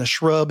bush and a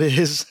shrub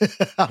is.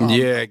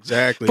 Yeah,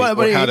 exactly. But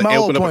how to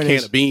open up a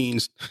can of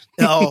beans.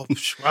 Oh,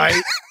 right.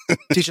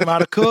 Teach them how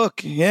to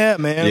cook. Yeah,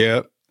 man.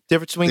 Yeah.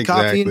 Difference between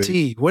coffee and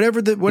tea, whatever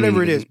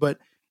it is. But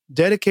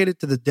dedicated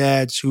to the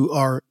dads who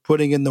are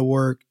putting in the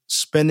work,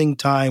 spending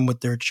time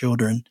with their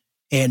children,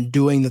 and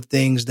doing the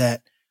things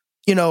that,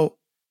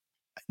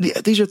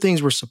 these are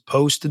things we're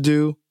supposed to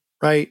do,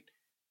 right?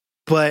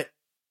 But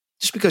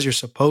just because you're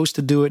supposed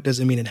to do it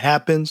doesn't mean it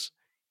happens.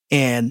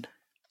 And,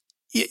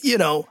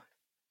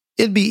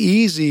 it'd be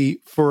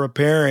easy for a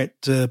parent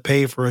to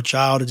pay for a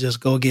child to just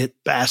go get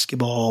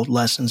basketball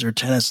lessons or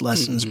tennis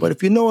lessons. But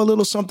if you know a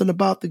little something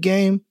about the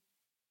game,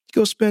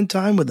 go spend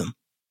time with them.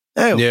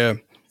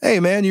 Hey,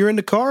 man, you're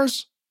into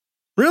cars?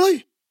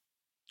 Really?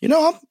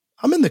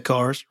 I'm in the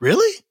cars.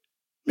 Really?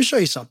 Let me show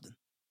you something.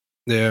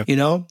 Yeah.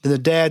 Then the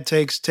dad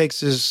takes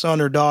his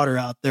son or daughter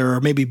out there,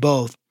 or maybe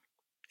both,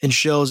 and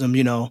shows them,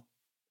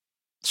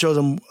 show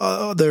them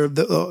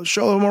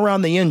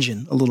around the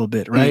engine a little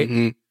bit, right?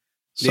 Mm-hmm.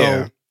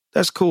 So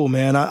that's cool,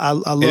 man. I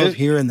love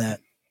hearing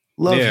that.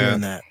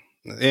 Hearing that.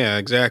 Yeah,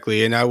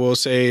 exactly. And I will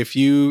say, if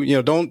you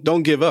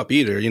don't give up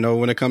either.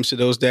 When it comes to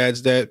those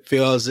dads that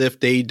feel as if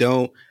they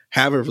don't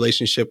have a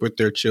relationship with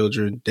their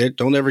children,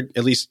 don't ever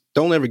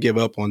give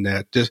up on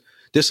that. Just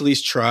at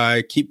least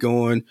try, keep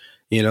going.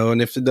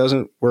 And if it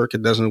doesn't work,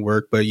 it doesn't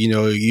work. But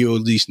you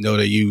at least know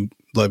that you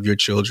love your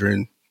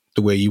children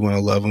the way you want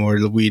to love them,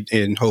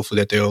 and hopefully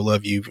that they'll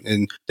love you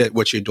and that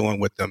what you're doing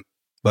with them.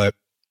 But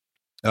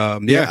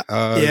man.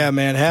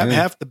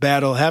 Half the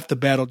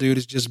battle, dude,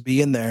 is just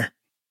being there.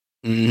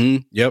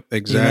 Mm-hmm. Yep,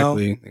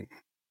 exactly.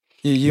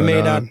 You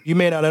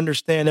may not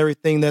understand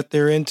everything that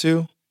they're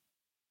into,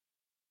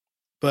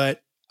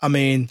 but I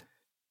mean,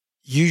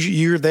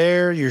 you're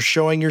there. You're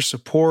showing your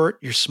support.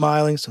 You're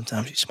smiling.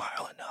 Sometimes you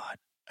smile and nod.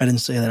 I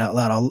didn't say that out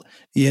loud.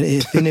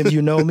 If any of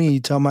you know me, you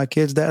tell my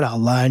kids that, I'll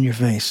lie in your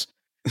face.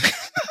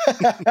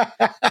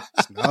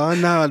 Smile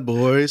and nod,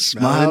 boys.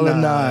 Smile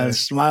and nod.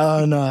 Smile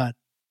and nod.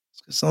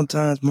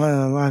 Sometimes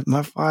my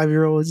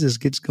 5-year-old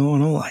just gets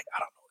going on like, I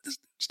don't know what this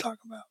dude's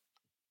talking about.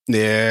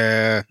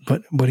 Yeah.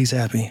 But he's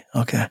happy.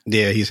 Okay.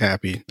 Yeah, he's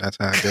happy. That's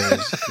how it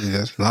goes.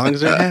 As long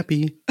as they're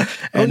happy.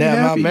 And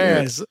now my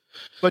man.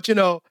 But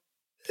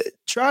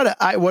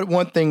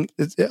one thing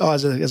as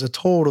a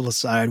total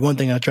aside, one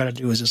thing I try to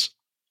do is just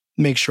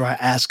make sure I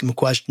ask him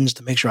questions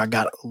to make sure I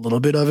got a little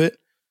bit of it.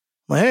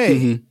 I'm like,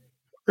 hey,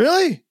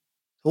 really?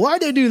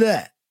 Why'd they do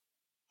that?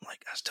 I'm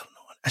like, I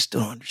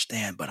still don't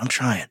understand, but I'm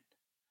trying.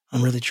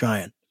 I'm really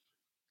trying.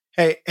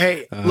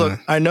 Hey, look,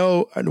 I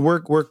know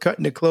we're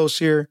cutting it close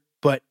here,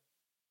 but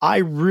I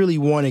really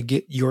want to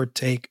get your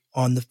take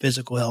on the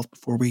physical health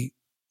before we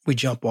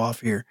jump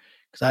off here,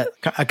 because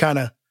I kind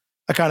of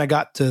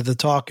got to the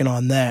talking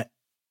on that,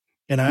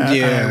 and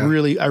I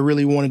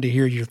really wanted to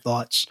hear your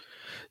thoughts.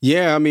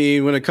 Yeah, I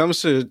mean, when it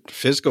comes to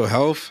physical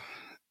health,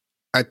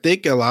 I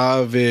think a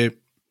lot of it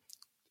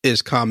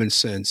is common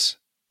sense,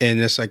 and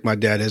it's like my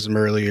dadism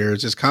earlier.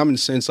 It's just common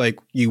sense. Like,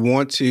 you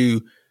want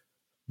to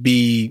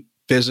be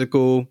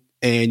physical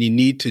and you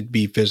need to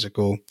be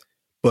physical,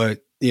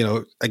 but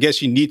I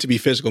guess you need to be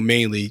physical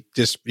mainly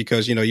just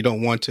because you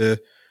don't want to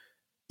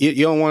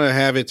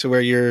have it to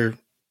where you're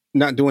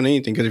not doing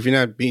anything, because if you're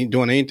not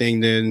doing anything,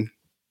 then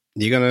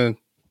you're gonna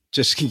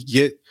just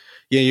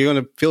you're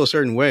gonna feel a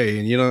certain way,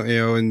 and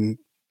and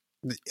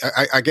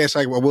I guess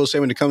I will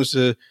say, when it comes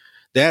to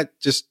that,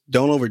 just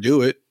don't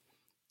overdo it.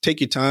 Take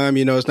your time.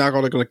 It's not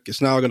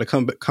gonna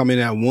come in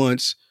at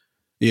once.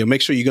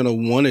 Make sure you're gonna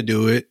want to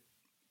do it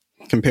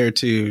compared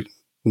to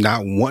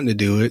not wanting to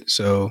do it.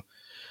 So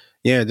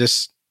yeah,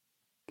 just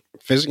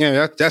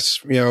physical.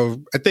 That's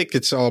I think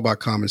it's all about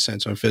common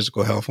sense on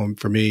physical health.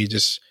 For me,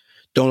 just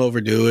don't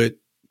overdo it,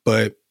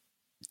 but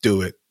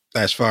do it.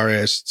 As far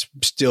as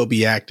still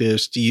be active,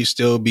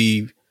 still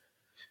be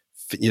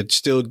you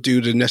still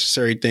do the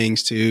necessary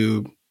things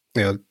to,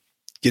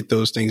 get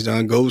those things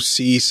done. Go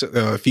see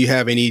if you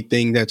have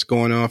anything that's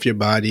going on with your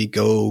body.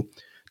 Go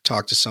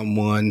talk to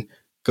someone.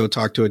 Go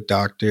talk to a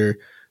doctor.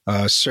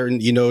 Certain,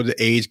 the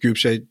age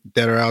groups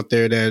that are out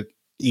there that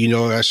at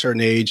a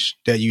certain age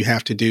that you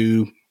have to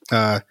do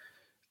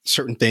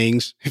certain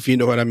things. If you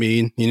know what I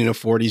mean.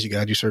 40s, you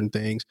got to do certain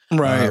things.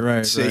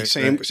 Right.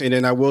 Same. And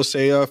then I will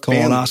say,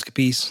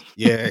 colonoscopies.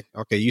 Yeah.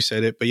 Okay, you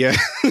said it, but yeah.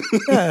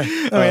 Yeah.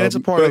 I mean, it's a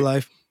part of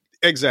life.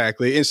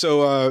 Exactly. And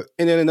so,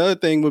 and then another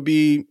thing would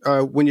be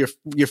when your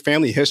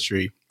family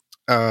history.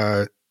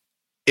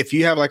 If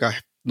you have like a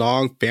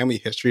long family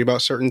history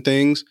about certain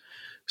things,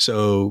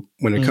 so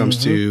when it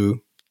comes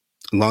to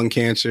lung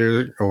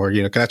cancer, or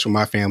 'cause that's what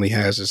my family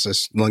has, is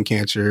this lung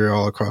cancer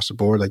all across the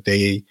board. Like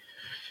they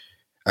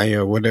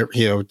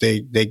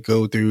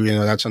go through.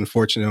 That's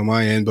unfortunate on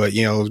my end, but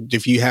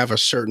if you have a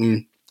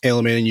certain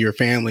element in your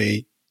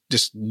family,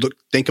 just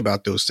think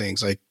about those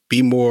things. Like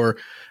be more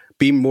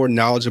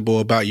knowledgeable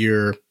about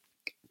your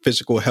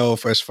physical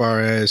health as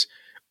far as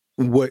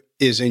what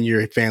is in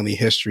your family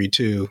history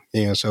too.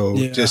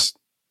 Just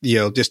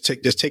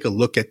take a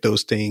look at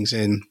those things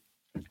and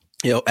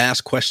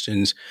ask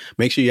questions.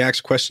 Make sure you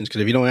ask questions,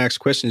 because if you don't ask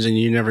questions, then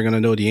you're never going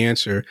to know the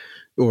answer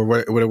or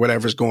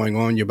whatever's going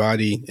on in your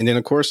body. And then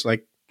of course,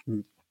 like,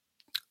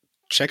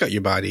 check out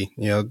your body.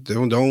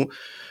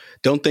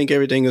 Don't think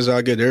everything is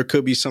all good. There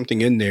could be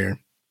something in there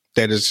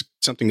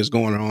something is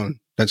going on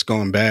that's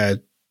going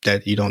bad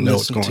that you don't know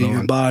what's going on.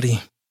 Your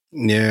body.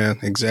 Yeah,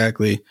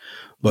 exactly.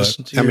 But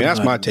I mean,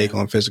 that's my take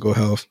on physical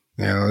health.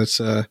 It's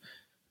got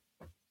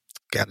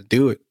to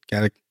do it.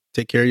 Got to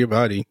take care of your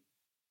body.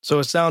 So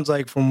it sounds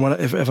like, from what,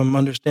 if I'm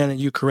understanding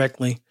you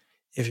correctly,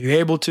 if you're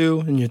able to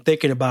and you're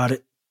thinking about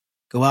it,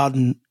 go out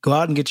and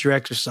get your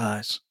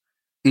exercise.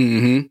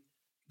 Mm-hmm.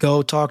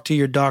 Go talk to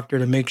your doctor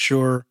to make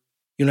sure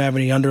you don't have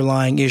any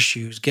underlying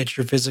issues. Get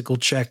your physical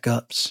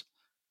checkups.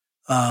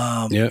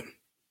 Yeah.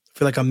 I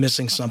feel like I'm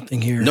missing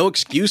something here. No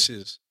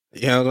excuses.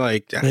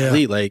 Like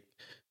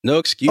no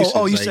excuses.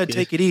 You said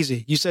take it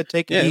easy. You said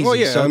take it easy. Well,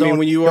 yeah. So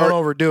don't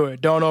overdo it.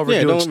 Don't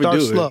overdo it.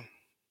 Start slow.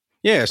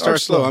 Yeah,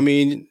 start slow. I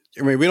mean,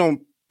 we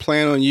don't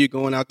plan on you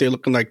going out there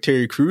looking like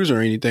Terry Crews or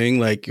anything.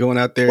 Like going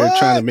out there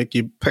trying to make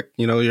you pec,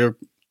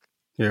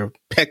 your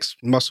pecs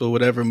muscle,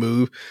 whatever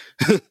move.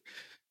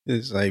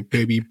 It's like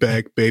baby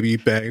back.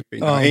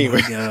 Oh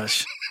anyway. My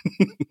gosh!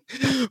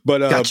 But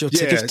got your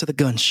tickets to the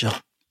gun show.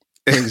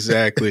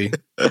 Exactly.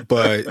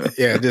 But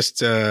yeah, just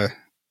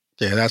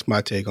that's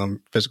my take on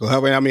physical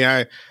health. I mean,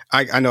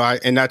 I know,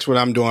 and that's what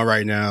I'm doing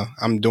right now.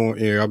 I'm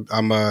doing,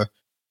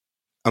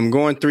 I'm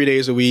going 3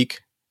 days a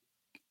week.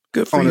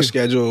 Good for on you. a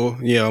schedule,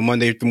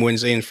 Monday through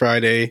Wednesday and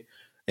Friday.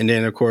 And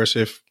then of course,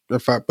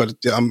 but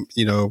I'm,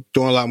 doing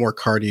a lot more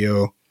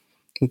cardio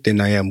than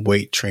I am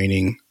weight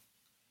training.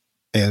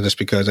 And just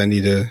because I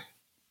need to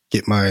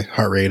get my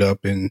heart rate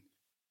up and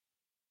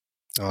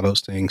all those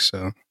things.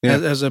 So, yeah.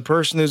 As a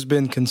person who's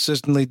been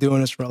consistently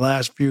doing this for the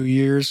last few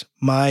years,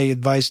 my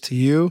advice to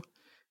you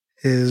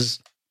is,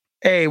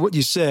 what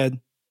you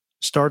said,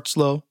 start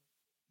slow,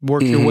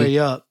 work your way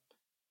up,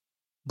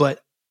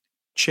 but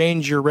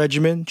change your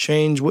regimen,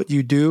 change what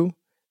you do.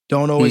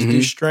 Don't always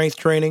do strength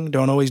training.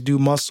 Don't always do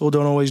muscle.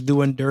 Don't always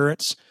do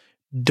endurance.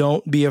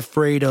 Don't be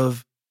afraid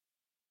of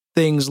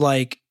things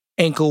like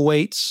ankle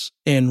weights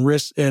and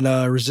wrist and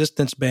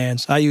resistance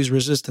bands. I use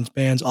resistance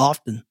bands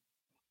often.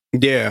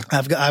 Yeah.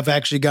 I've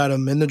actually got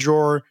them in the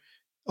drawer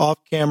off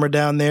camera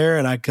down there,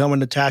 and I come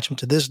and attach them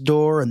to this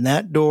door and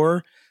that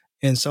door.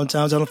 And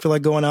sometimes I don't feel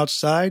like going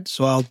outside,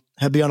 so I'll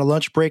be on a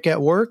lunch break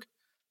at work,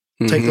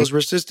 take those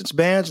resistance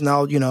bands, and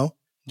I'll,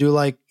 do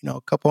like,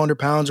 a couple 100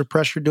 pounds of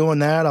pressure doing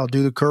that. I'll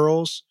do the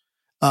curls.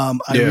 I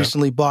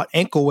recently bought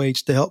ankle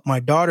weights to help my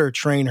daughter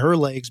train her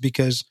legs,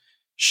 because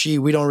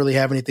we don't really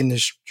have anything to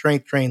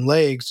strength train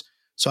legs.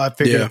 So I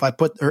figured if I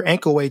put her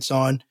ankle weights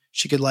on,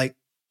 she could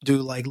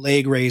do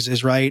leg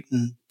raises, right?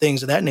 And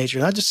things of that nature.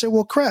 And I just said,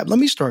 well, crap, let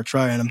me start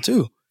trying them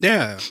too.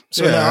 Yeah.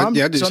 So now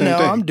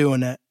I'm doing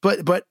that.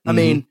 But I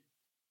mean,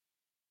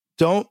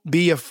 don't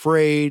be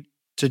afraid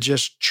to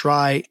just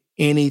try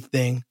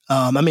anything.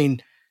 I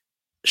mean,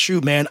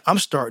 shoot, man, I'm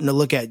starting to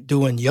look at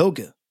doing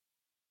yoga.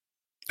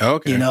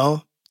 Okay.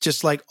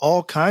 Just like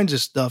all kinds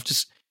of stuff.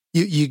 Just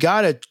you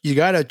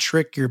gotta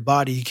trick your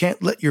body. You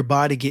can't let your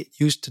body get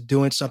used to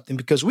doing something,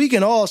 because we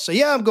can all say,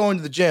 yeah, I'm going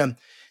to the gym,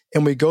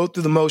 and we go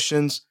through the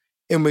motions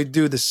and we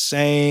do the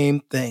same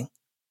thing.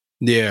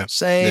 Yeah.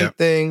 Same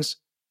things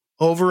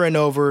over and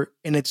over,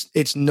 and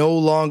it's no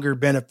longer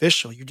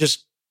beneficial. You're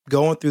just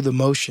going through the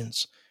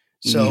motions.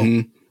 So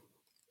man.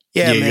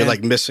 You're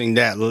like missing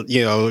that,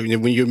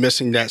 when you're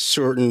missing that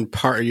certain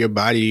part of your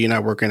body, you're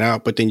not working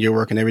out, but then you're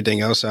working everything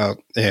else out.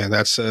 Yeah,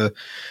 that's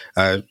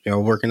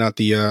working out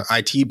the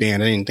IT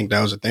band. I didn't think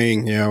that was a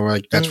thing.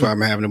 That's what I'm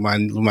having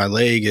in my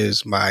leg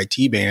is my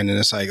IT band, and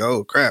it's like,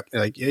 oh crap,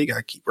 like you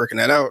gotta keep working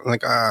that out.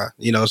 Like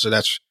so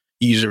that's,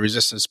 you use a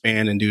resistance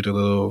band and do the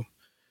little.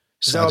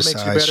 Is that what makes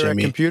you better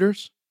shimmy. At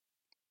computers?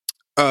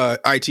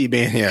 IT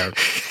band, yeah.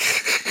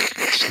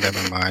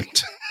 Never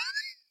mind.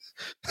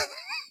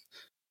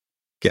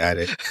 Got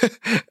it.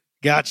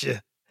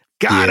 Gotcha.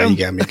 Got Yeah, him. you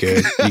got me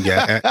good. You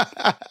got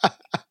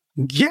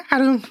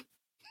him.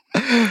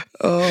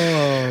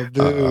 Oh,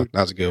 dude. That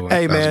was a good one.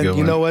 Hey, That was a man, good you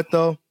one. know what,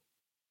 though?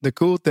 The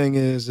cool thing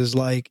is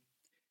like,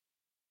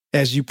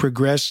 as you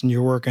progress and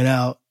you're working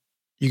out,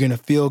 you're going to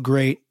feel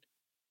great.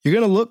 You're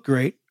going to look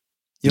great.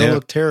 You don't Yeah.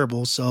 look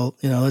terrible. So,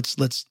 let's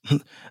let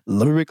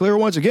me be clear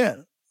once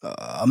again.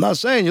 I'm not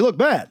saying you look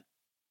bad.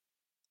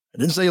 I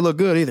didn't say you look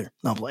good either.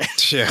 No, I'm playing.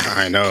 Yeah,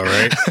 I know,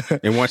 right?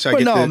 And once I But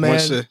get no, the, man.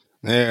 once the,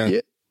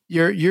 yeah,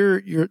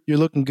 You're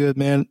looking good,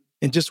 man.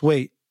 And just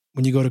wait.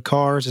 When you go to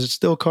Cars, is it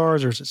still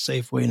Cars or is it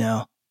Safeway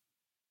now?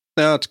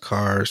 now it's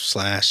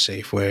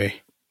Cars/Safeway.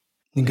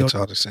 You go It's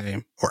all the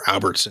same. Or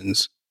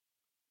Albertsons.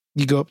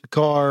 You go up to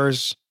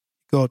Cars,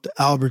 go up to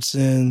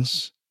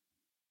Albertsons.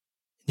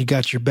 You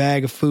got your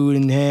bag of food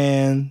in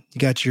hand. You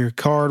got your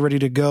card ready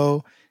to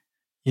go.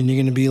 And you're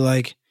going to be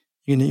like,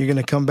 you're going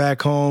to come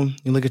back home.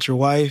 You look at your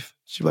wife.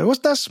 She's like, what's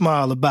that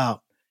smile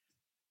about?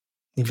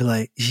 You'd be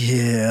like,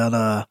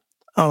 yeah,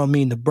 I don't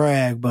mean to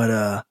brag,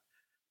 but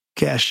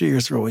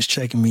cashiers are always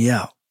checking me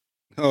out.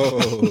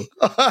 Oh,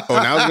 and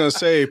I was gonna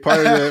say part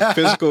of that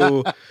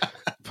physical.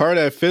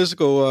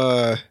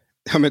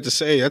 I meant to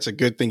say that's a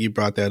good thing you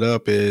brought that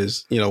up.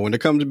 Is when it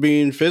comes to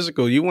being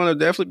physical, you want to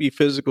definitely be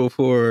physical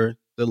for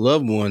the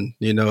loved one.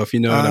 If you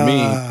know what I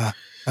mean.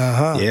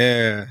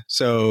 Yeah.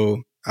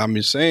 So I'm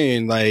just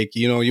saying, like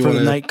you For want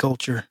the night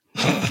culture.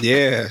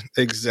 Yeah,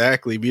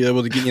 exactly. Be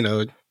able to get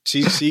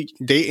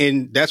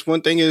and that's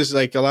one thing is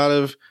like a lot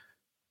of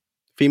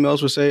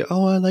females will say,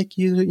 "Oh, I like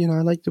you.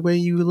 I like the way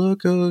you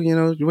look. Oh,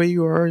 the way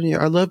you are.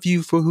 I love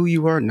you for who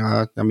you are."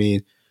 Nah, I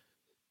mean,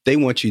 they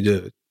want you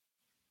to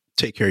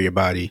take care of your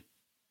body.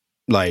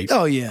 Like,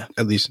 Oh, yeah.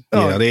 at least,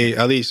 Oh,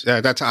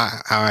 that's how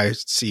I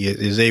see it.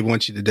 Is they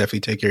want you to definitely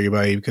take care of your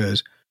body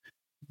because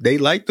they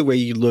like the way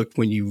you look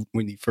when you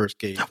first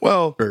gave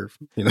Well, birth.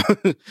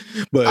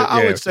 But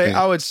I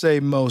would say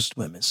most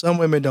women. Some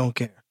women don't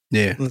care.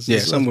 yeah,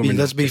 some women.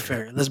 Let's be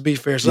fair. Let's be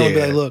fair. Some will be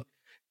like, look,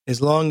 as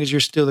long as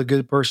you're still the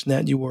good person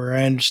that you were,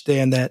 I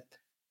understand that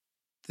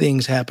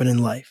things happen in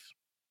life.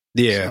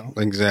 Yeah,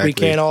 So, exactly. we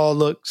can't all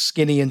look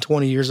skinny and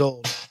 20 years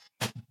old.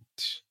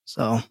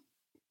 So,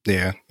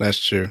 yeah, that's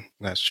true.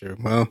 That's true.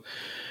 Well,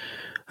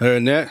 other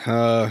than that,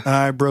 all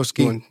right,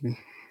 broski.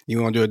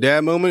 You want to do a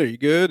dad moment? Are you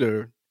good?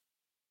 Or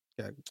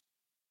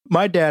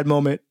My dad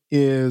moment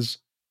is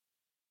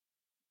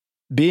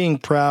being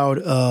proud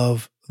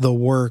of the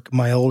work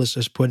my oldest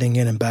is putting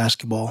in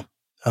basketball.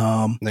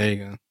 There you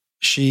go.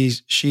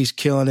 She's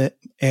killing it.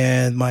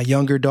 And my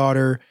younger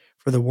daughter,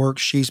 for the work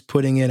she's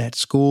putting in at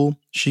school,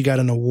 she got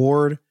an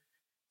award.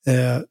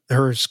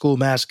 Her school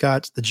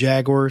mascot's the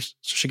Jaguars.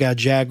 So she got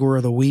Jaguar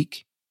of the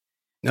Week.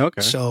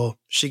 Okay. So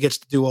she gets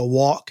to do a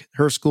walk.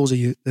 Her school's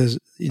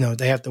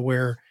they have to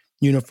wear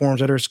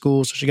uniforms at her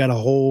school. So she got a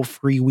whole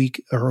free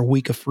week or a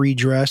week of free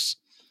dress.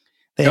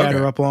 They had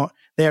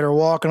her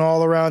walking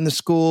all around the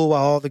school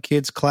while all the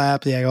kids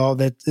clapped. They had all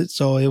that.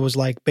 So it was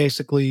like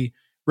basically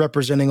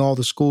representing all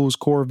the school's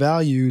core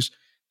values.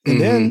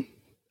 And then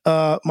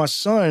my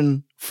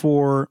son,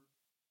 for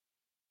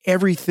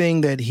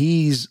everything that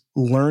he's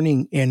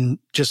learning and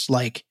just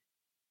like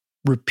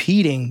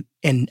repeating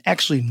and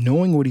actually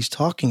knowing what he's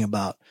talking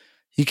about,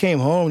 he came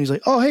home and he's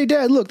like, "Oh, hey,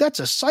 Dad, look, that's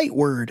a sight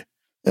word."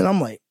 And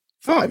I'm like,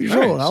 5 years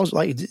old. I was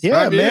like,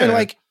 "Yeah, man." Yeah.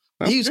 Like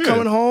he's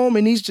coming home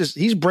and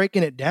he's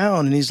breaking it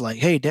down and he's like,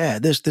 "Hey,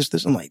 Dad, this."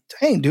 I'm like,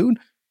 "Dang, dude,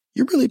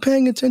 you're really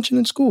paying attention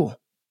in school."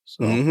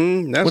 So,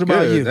 that's what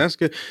about good. you? That's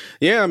good.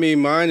 Yeah, I mean,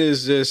 mine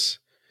is this.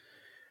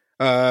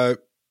 My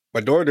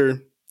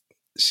daughter,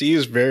 she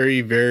is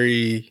very,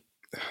 very.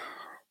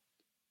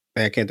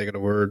 Man, I can't think of the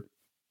word.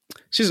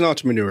 She's an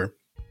entrepreneur,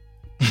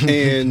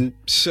 and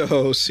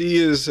so she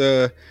is.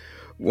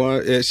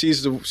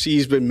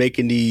 She's been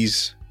making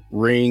these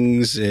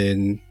rings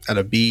and out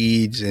of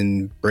beads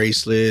and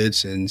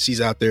bracelets, and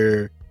she's out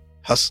there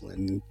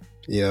hustling.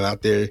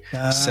 Out there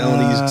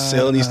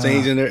selling these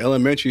things in their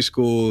elementary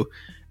school.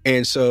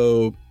 And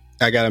so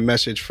I got a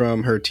message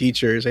from her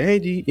teacher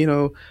saying, "Hey,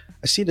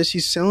 I see that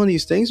she's selling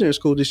these things in her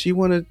school. Does she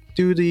want to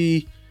do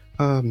the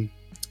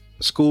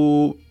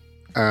school?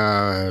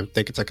 I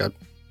think it's like a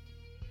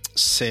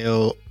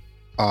sale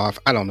off.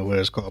 I don't know what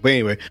it's called, but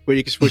anyway, where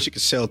she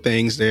could sell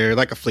things there,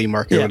 like a flea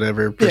market or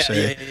whatever per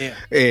se." Yeah.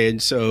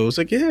 And so it's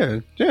like, yeah,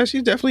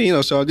 she's definitely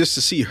so just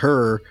to see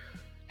her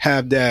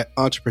have that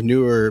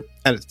entrepreneur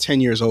at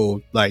 10 years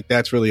old, like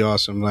that's really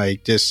awesome.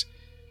 Like just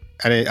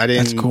I didn't.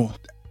 That's cool.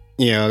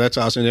 That's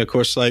awesome. And of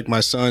course, like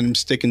my son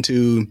sticking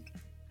to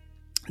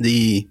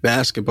the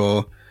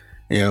basketball,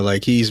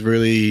 like he's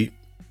really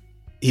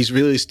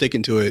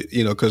sticking to it,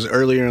 because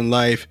earlier in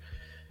life,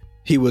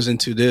 he was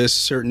into this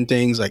certain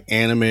things like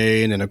anime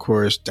and then of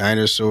course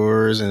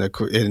dinosaurs and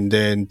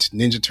then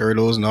Ninja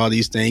Turtles and all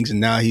these things. And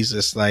now he's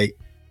just like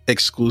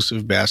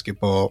exclusive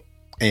basketball.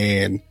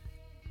 And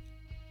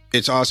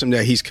it's awesome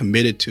that he's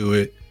committed to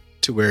it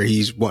to where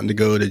he's wanting to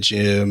go to the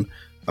gym.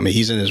 I mean,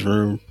 he's in his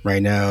room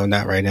right now,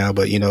 not right now,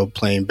 but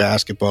playing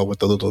basketball with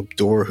the little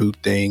door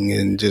hoop thing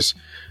and just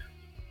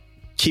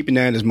keeping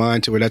that in his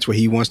mind to where that's what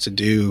he wants to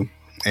do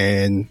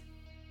and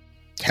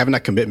having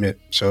that commitment.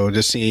 So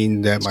just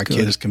seeing that my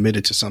kid is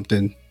committed to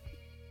something,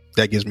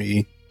 that gives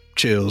me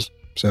chills.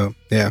 So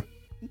yeah,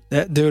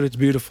 that dude, it's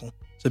beautiful.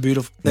 It's a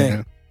beautiful thing.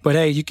 Yeah. But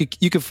hey, you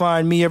could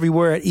find me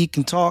everywhere at Eat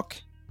and Talk.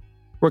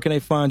 Where can they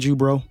find you,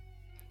 bro?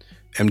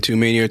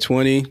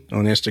 M2Mania20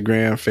 on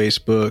Instagram,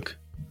 Facebook,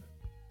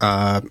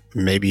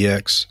 maybe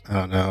X, I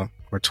don't know,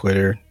 or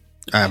Twitter.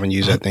 I haven't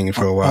used that thing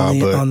for a while,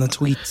 but on the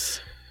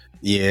tweets.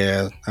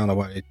 Yeah, I don't know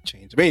why they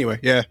changed it. But anyway,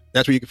 yeah,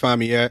 that's where you can find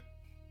me at.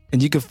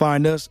 And you can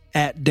find us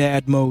at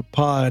Dad Mode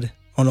Pod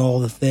on all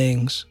the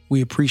things.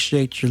 We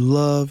appreciate your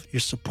love,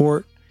 your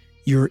support,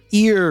 your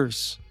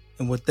ears.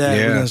 And with that,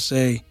 we're going to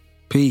say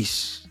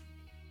peace.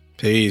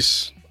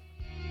 Peace.